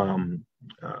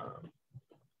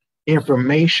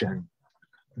information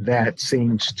that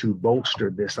seems to bolster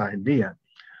this idea.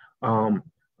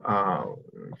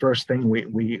 First thing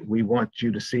we want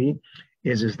you to see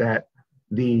is that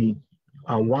the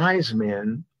wise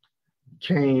men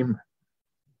came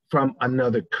from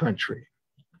another country.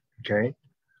 Okay,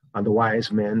 the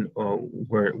wise men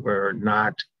were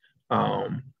not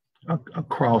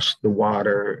across the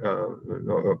water,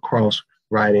 across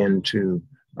right into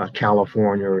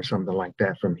California or something like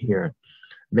that from here.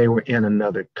 They were in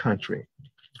another country.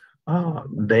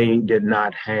 They did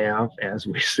not have, as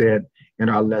we said in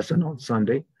our lesson on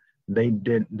Sunday, they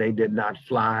did not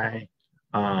fly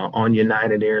on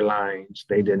United Airlines.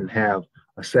 They didn't have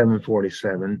a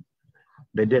 747.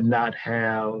 They did not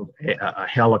have a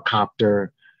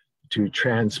helicopter to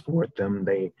transport them.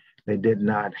 They did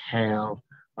not have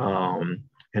an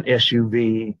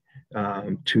SUV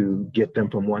to get them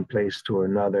from one place to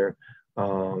another.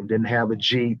 Didn't have a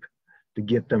Jeep to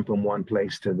get them from one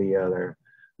place to the other.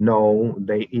 No,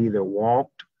 they either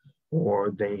walked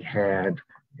or they had,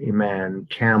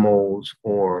 camels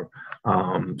or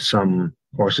some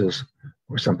horses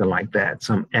or something like that,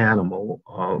 some animal,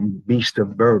 beast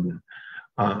of burden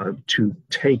to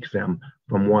take them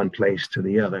from one place to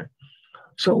the other.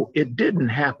 So it didn't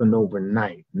happen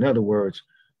overnight. In other words,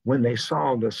 when they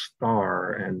saw the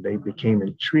star and they became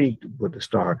intrigued with the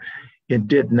star, it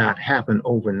did not happen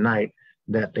overnight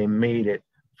that they made it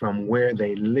from where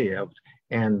they lived.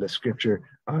 And the scripture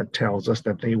tells us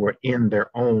that they were in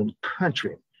their own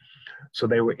country. So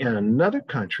they were in another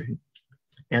country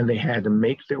and they had to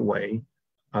make their way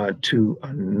to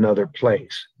another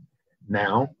place.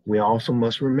 Now, we also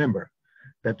must remember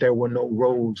that there were no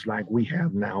roads like we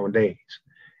have nowadays.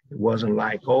 It wasn't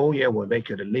like, oh yeah, well, they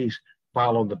could at least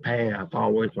follow the path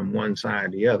all the way from one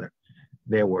side to the other.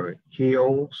 There were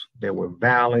hills, there were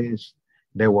valleys,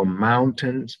 there were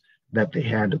mountains that they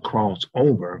had to cross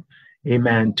over,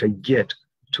 to get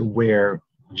to where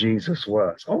Jesus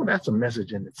was. Oh, that's a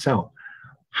message in itself.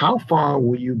 How far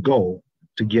will you go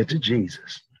to get to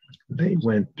Jesus? They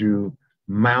went through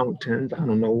mountains. I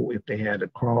don't know if they had to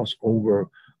cross over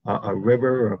a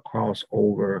river or cross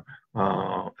over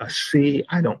a sea.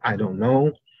 I don't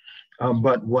know.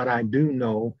 But what I do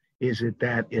know is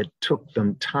that it took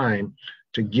them time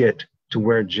to get to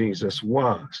where Jesus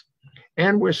was.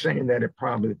 And we're saying that it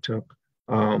probably took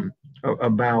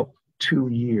about 2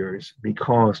 years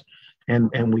because,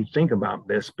 and we think about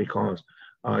this because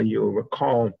you'll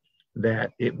recall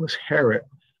that it was Herod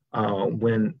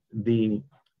when the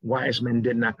wise men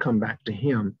did not come back to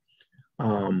him.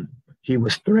 He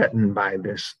was threatened by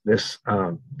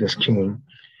this king,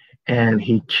 and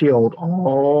he killed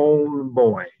all the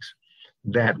boys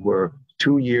that were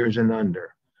 2 years and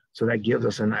under. So that gives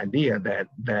us an idea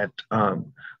that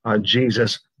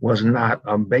Jesus was not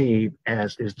a babe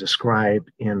as is described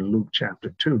in Luke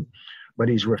chapter 2, but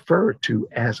he's referred to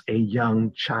as a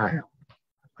young child,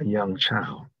 a young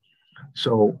child.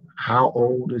 So how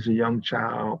old is a young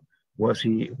child? Was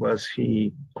he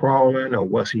crawling or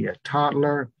was he a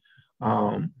toddler?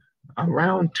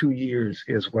 Around 2 years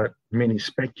is what many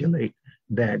speculate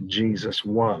that Jesus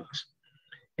was.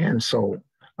 And so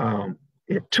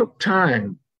it took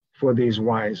time for these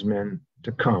wise men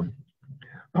to come.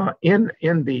 In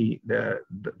the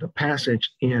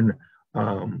passage in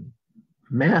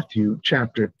Matthew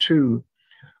chapter 2,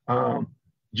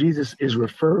 Jesus is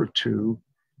referred to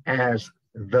as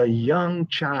the young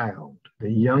child,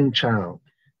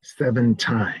 7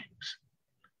 times.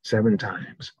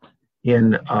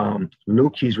 In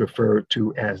Luke, he's referred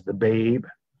to as the babe,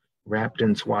 wrapped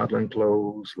in swaddling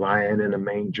clothes, lying in a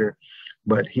manger,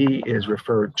 but he is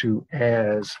referred to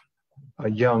as a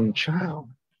young child.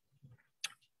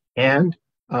 And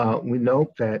we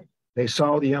note that they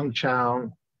saw the young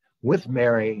child with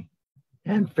Mary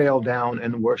and fell down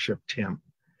and worshiped him.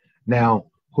 Now,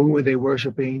 who were they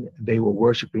worshiping? They were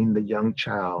worshiping the young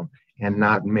child and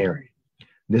not Mary.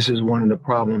 This is one of the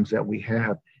problems that we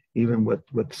have even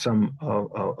with some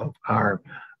of our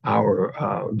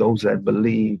those that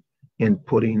believe in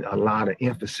putting a lot of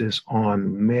emphasis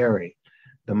on Mary,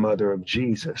 the mother of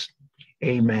Jesus.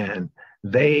 Amen.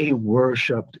 They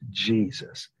worshiped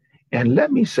Jesus. And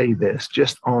let me say this,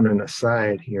 just on an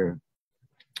aside here.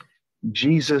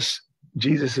 Jesus's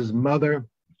mother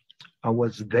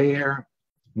was there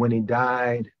when he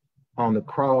died on the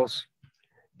cross.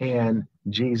 And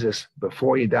Jesus,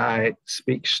 before he died,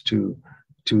 speaks to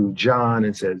John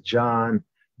and says, John,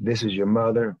 this is your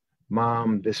mother.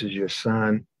 Mom, this is your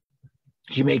son.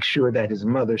 He makes sure that his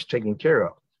mother's taken care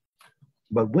of.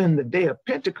 But when the day of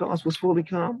Pentecost was fully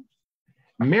come,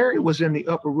 Mary was in the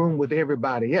upper room with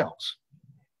everybody else.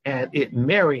 And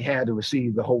Mary had to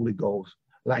receive the Holy Ghost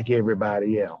like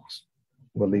everybody else.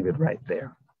 We'll leave it right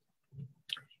there.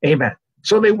 Amen.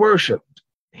 So they worshiped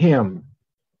him,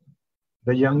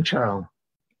 the young child,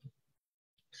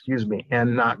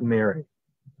 and not Mary.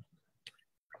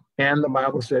 And the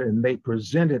Bible said, and they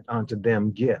presented unto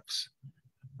them gifts,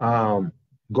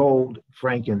 gold,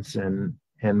 frankincense,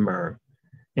 and myrrh.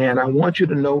 And I want you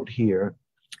to note here,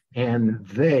 and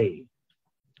they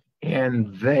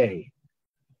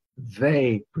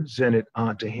presented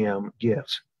unto him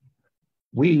gifts.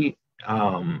 We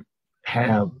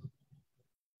have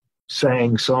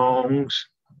sang songs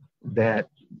that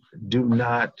do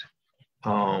not,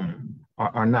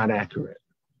 are not accurate.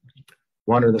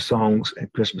 One of the songs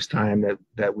at Christmas time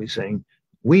that we sing,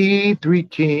 we three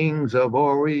kings of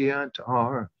Orient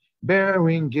are,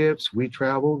 bearing gifts we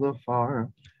travel afar.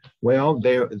 Well,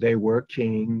 they were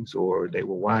kings, or they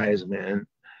were wise men,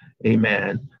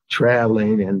 amen,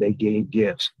 traveling, and they gave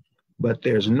gifts. But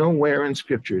there's nowhere in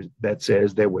scripture that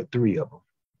says there were three of them.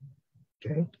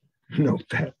 Okay, note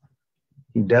that.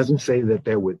 He doesn't say that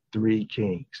there were three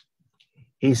kings.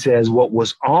 He says what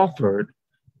was offered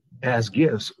as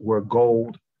gifts were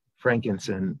gold,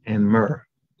 frankincense, and myrrh.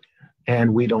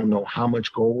 And we don't know how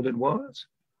much gold it was,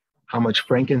 how much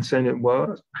frankincense it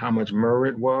was, how much myrrh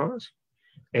it was.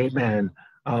 Amen.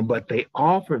 But they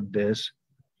offered this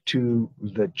to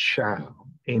the child.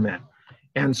 Amen.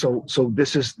 And so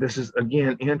this is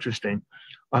again interesting,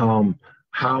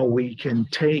 how we can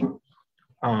take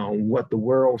what the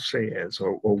world says,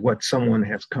 or what someone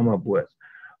has come up with,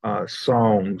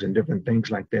 songs and different things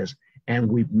like this, and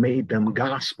we've made them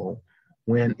gospel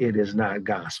when it is not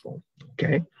gospel.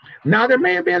 Okay. Now there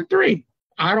may have been three.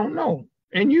 I don't know,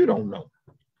 and you don't know.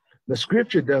 The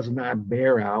scripture does not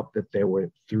bear out that there were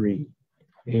three.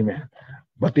 Amen.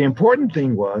 But the important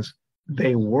thing was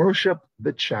they worshiped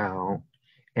the child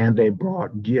and they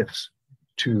brought gifts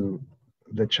to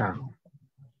the child.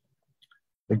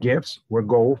 The gifts were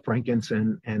gold,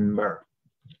 frankincense, and myrrh.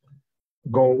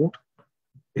 Gold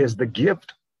is the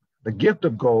gift. The gift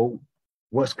of gold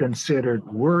was considered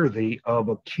worthy of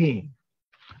a king.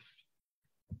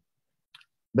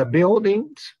 The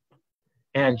buildings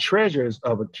and treasures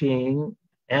of a king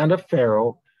and a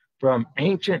pharaoh from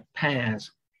ancient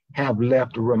past have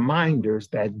left reminders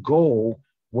that gold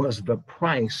was the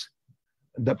prize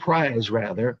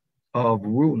of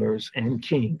rulers and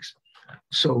kings.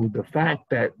 So the fact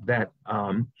that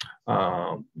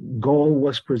gold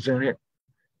was presented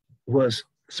was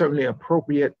certainly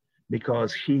appropriate,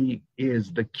 because he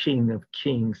is the King of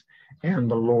Kings and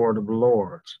the Lord of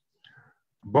Lords.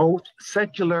 Both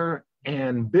secular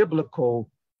and biblical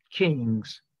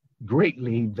kings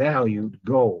greatly valued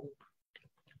gold.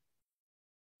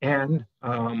 And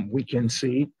we can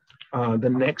see the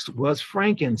next was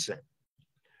frankincense.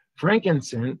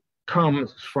 Frankincense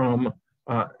comes from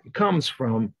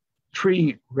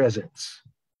tree resins.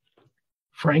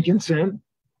 Frankincense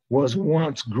was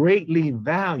once greatly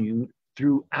valued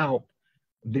throughout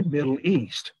the Middle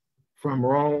East, from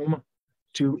Rome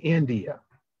to India.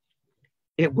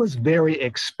 It was very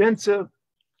expensive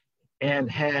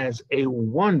and has a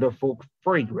wonderful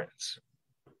fragrance.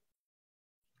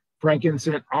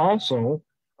 Frankincense also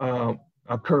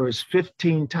occurs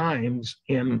 15 times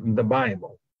in the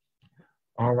Bible.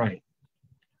 All right.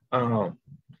 Let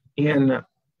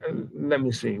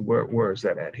me see, where is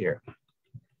that at here?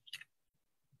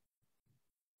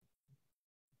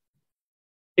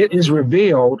 It is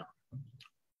revealed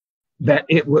that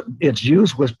its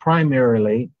use was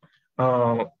primarily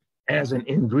as an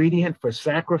ingredient for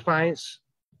sacrifice.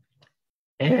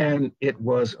 And it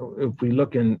was, if we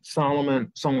look in Song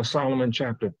of Solomon,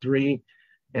 chapter 3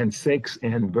 and 6,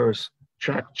 and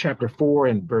chapter 4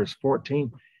 and verse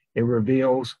 14, it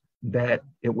reveals that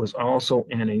it was also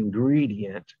an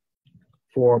ingredient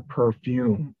for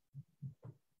perfume.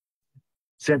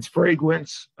 Since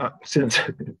frankincense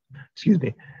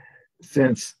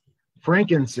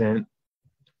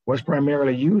was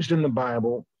primarily used in the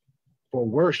Bible for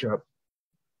worship,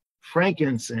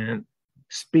 frankincense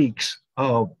speaks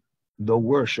of the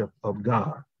worship of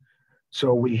God.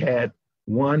 So we had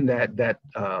one that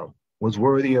was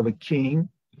worthy of a king.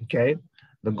 Okay,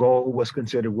 the gold was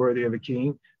considered worthy of a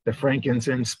king. The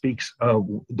frankincense speaks of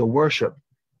the worship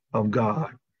of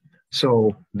God.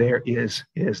 So there is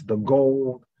the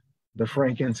gold, the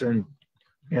frankincense,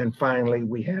 and finally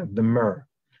we have the myrrh.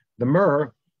 The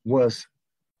myrrh was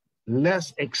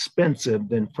less expensive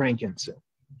than frankincense,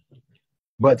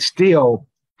 but still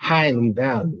highly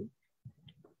valued.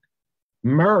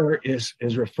 Myrrh is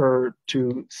referred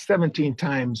to 17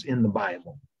 times in the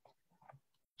Bible.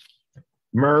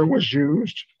 Myrrh was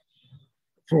used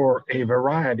for a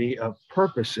variety of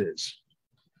purposes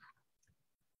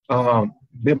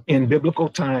in biblical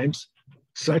times,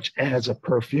 such as a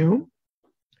perfume.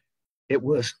 It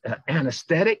was an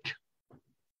anesthetic,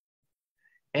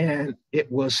 and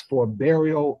it was for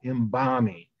burial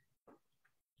embalming.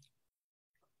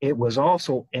 It was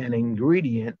also an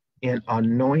ingredient in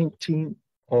anointing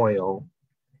oil,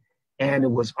 and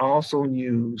it was also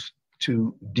used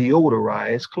to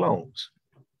deodorize clothes.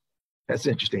 That's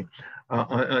interesting.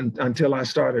 Until I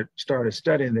started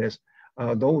studying this,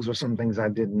 those are some things I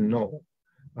didn't know.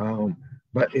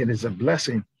 But it is a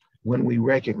blessing when we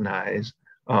recognize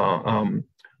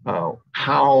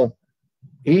how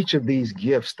each of these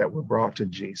gifts that were brought to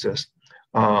Jesus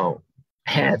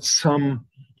had some,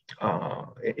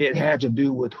 it had to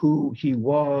do with who he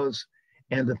was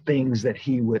and the things that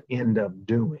he would end up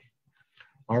doing.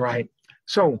 All right.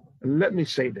 So let me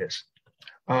say this.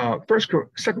 2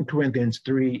 Corinthians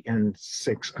 3 and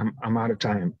 6, I'm out of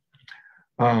time,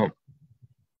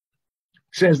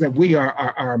 says that we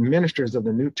are ministers of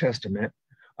the New Testament.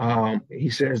 He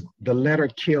says, the letter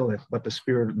killeth, but the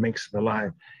spirit makes it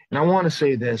alive. And I want to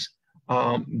say this,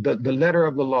 the letter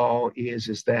of the law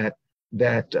is that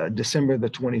December the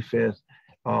 25th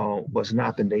was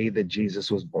not the day that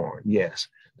Jesus was born. Yes,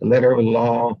 the letter of the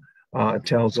law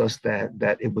tells us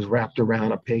that it was wrapped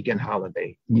around a pagan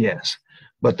holiday. Yes,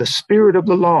 but the spirit of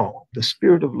the law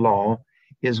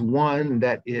is one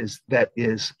that is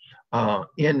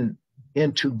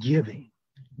into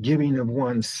giving of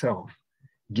oneself,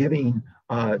 giving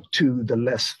to the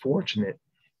less fortunate,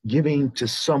 giving to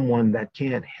someone that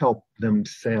can't help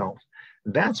themselves.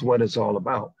 That's what it's all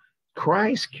about.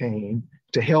 Christ came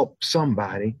to help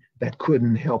somebody that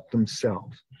couldn't help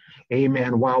themselves.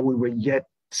 Amen. While we were yet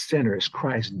sinners,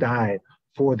 Christ died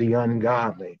for the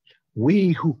ungodly.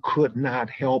 We who could not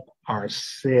help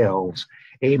ourselves,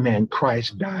 amen,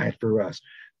 Christ died for us.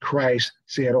 Christ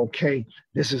said, okay,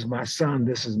 this is my son,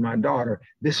 this is my daughter,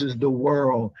 this is the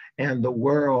world, and the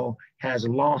world has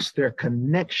lost their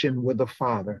connection with the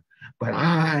Father. But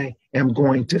I am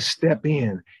going to step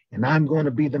in, and I'm going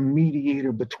to be the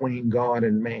mediator between God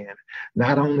and man.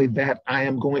 Not only that, I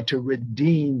am going to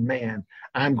redeem man.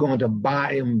 I'm going to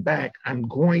buy him back. I'm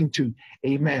going to,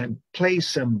 amen,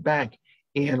 place him back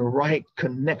in right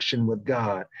connection with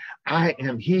God. I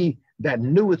am he that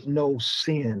kneweth no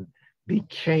sin,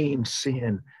 became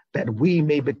sin, that we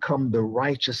may become the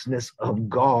righteousness of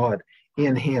God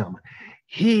in him.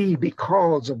 He,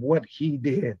 because of what he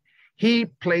did, he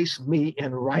placed me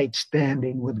in right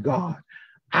standing with God.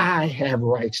 I have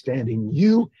right standing.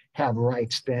 You have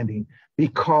right standing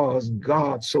because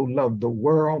God so loved the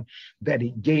world that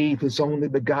he gave his only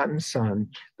begotten son,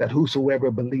 that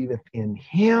whosoever believeth in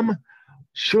him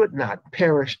should not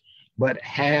perish, but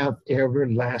have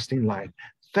everlasting life.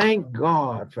 Thank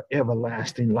God for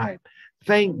everlasting life.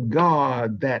 Thank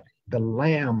God that the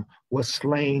Lamb was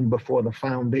slain before the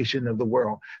foundation of the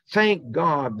world. Thank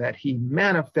God that he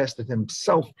manifested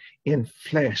himself in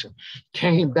flesh,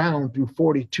 came down through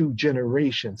 42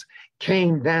 generations,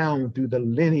 came down through the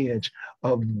lineage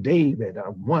of David,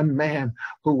 one man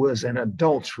who was an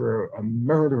adulterer, a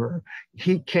murderer.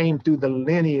 He came through the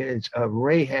lineage of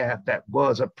Rahab that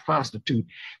was a prostitute.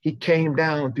 He came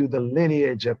down through the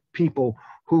lineage of people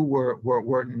who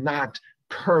were not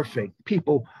perfect,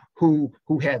 people who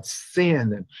had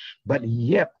sinned, but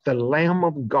yet the Lamb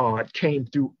of God came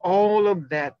through all of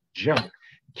that junk,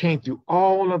 came through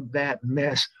all of that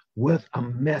mess with a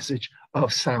message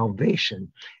of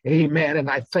salvation. Amen. And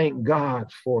I thank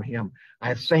God for him.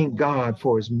 I thank God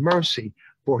for his mercy,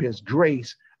 for his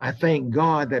grace. I thank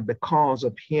God that because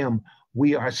of him,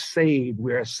 we are saved,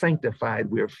 we are sanctified,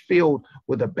 we are filled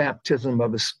with the baptism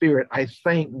of the Spirit. I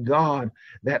thank God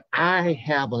that I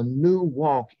have a new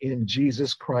walk in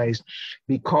Jesus Christ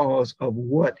because of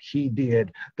what he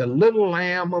did. The little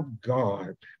Lamb of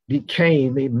God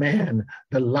became, amen,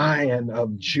 the Lion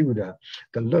of Judah.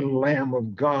 The little Lamb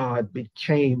of God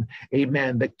became,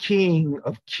 amen, the King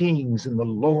of Kings and the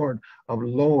Lord of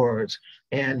Lords.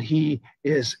 And he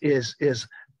is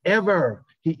ever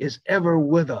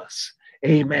with us.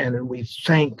 Amen. And we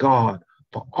thank God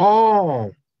for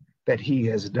all that he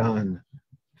has done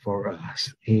for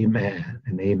us. Amen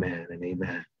and amen and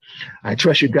amen. I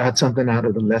trust you got something out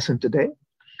of the lesson today.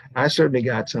 I certainly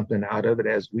got something out of it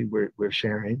as we're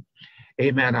sharing.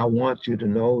 Amen. I want you to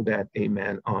know that,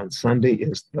 amen, on Sunday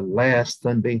is the last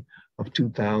Sunday of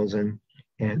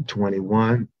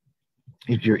 2021.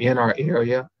 If you're in our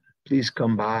area, please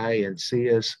come by and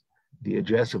see us. The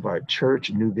address of our church,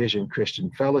 New Vision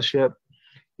Christian Fellowship,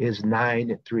 is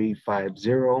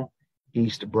 9350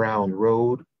 East Brown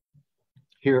Road,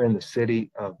 here in the city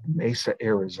of Mesa,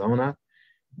 Arizona.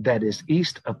 That is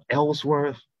east of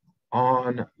Ellsworth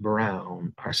on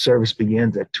Brown. Our service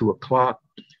begins at 2 o'clock.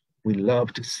 We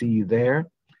love to see you there.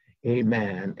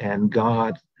 Amen. And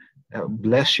God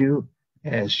bless you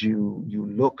as you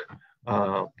look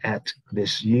at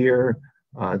this year,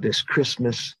 this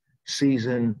Christmas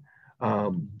season.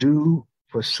 Do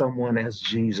for someone as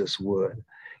Jesus would.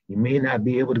 You may not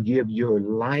be able to give your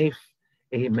life,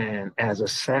 amen, as a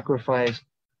sacrifice,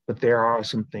 but there are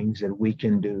some things that we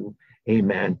can do,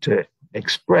 amen, to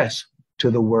express to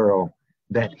the world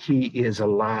that he is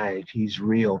alive, he's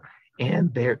real,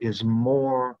 and there is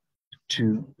more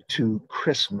to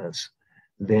Christmas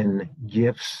than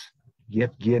gifts,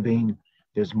 gift giving.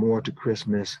 There's more to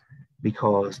Christmas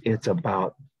because it's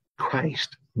about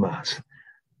Christ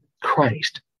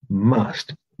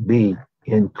must be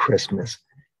in Christmas,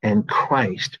 and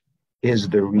Christ is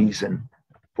the reason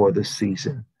for the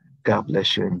season. God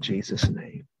bless you in Jesus'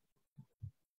 name.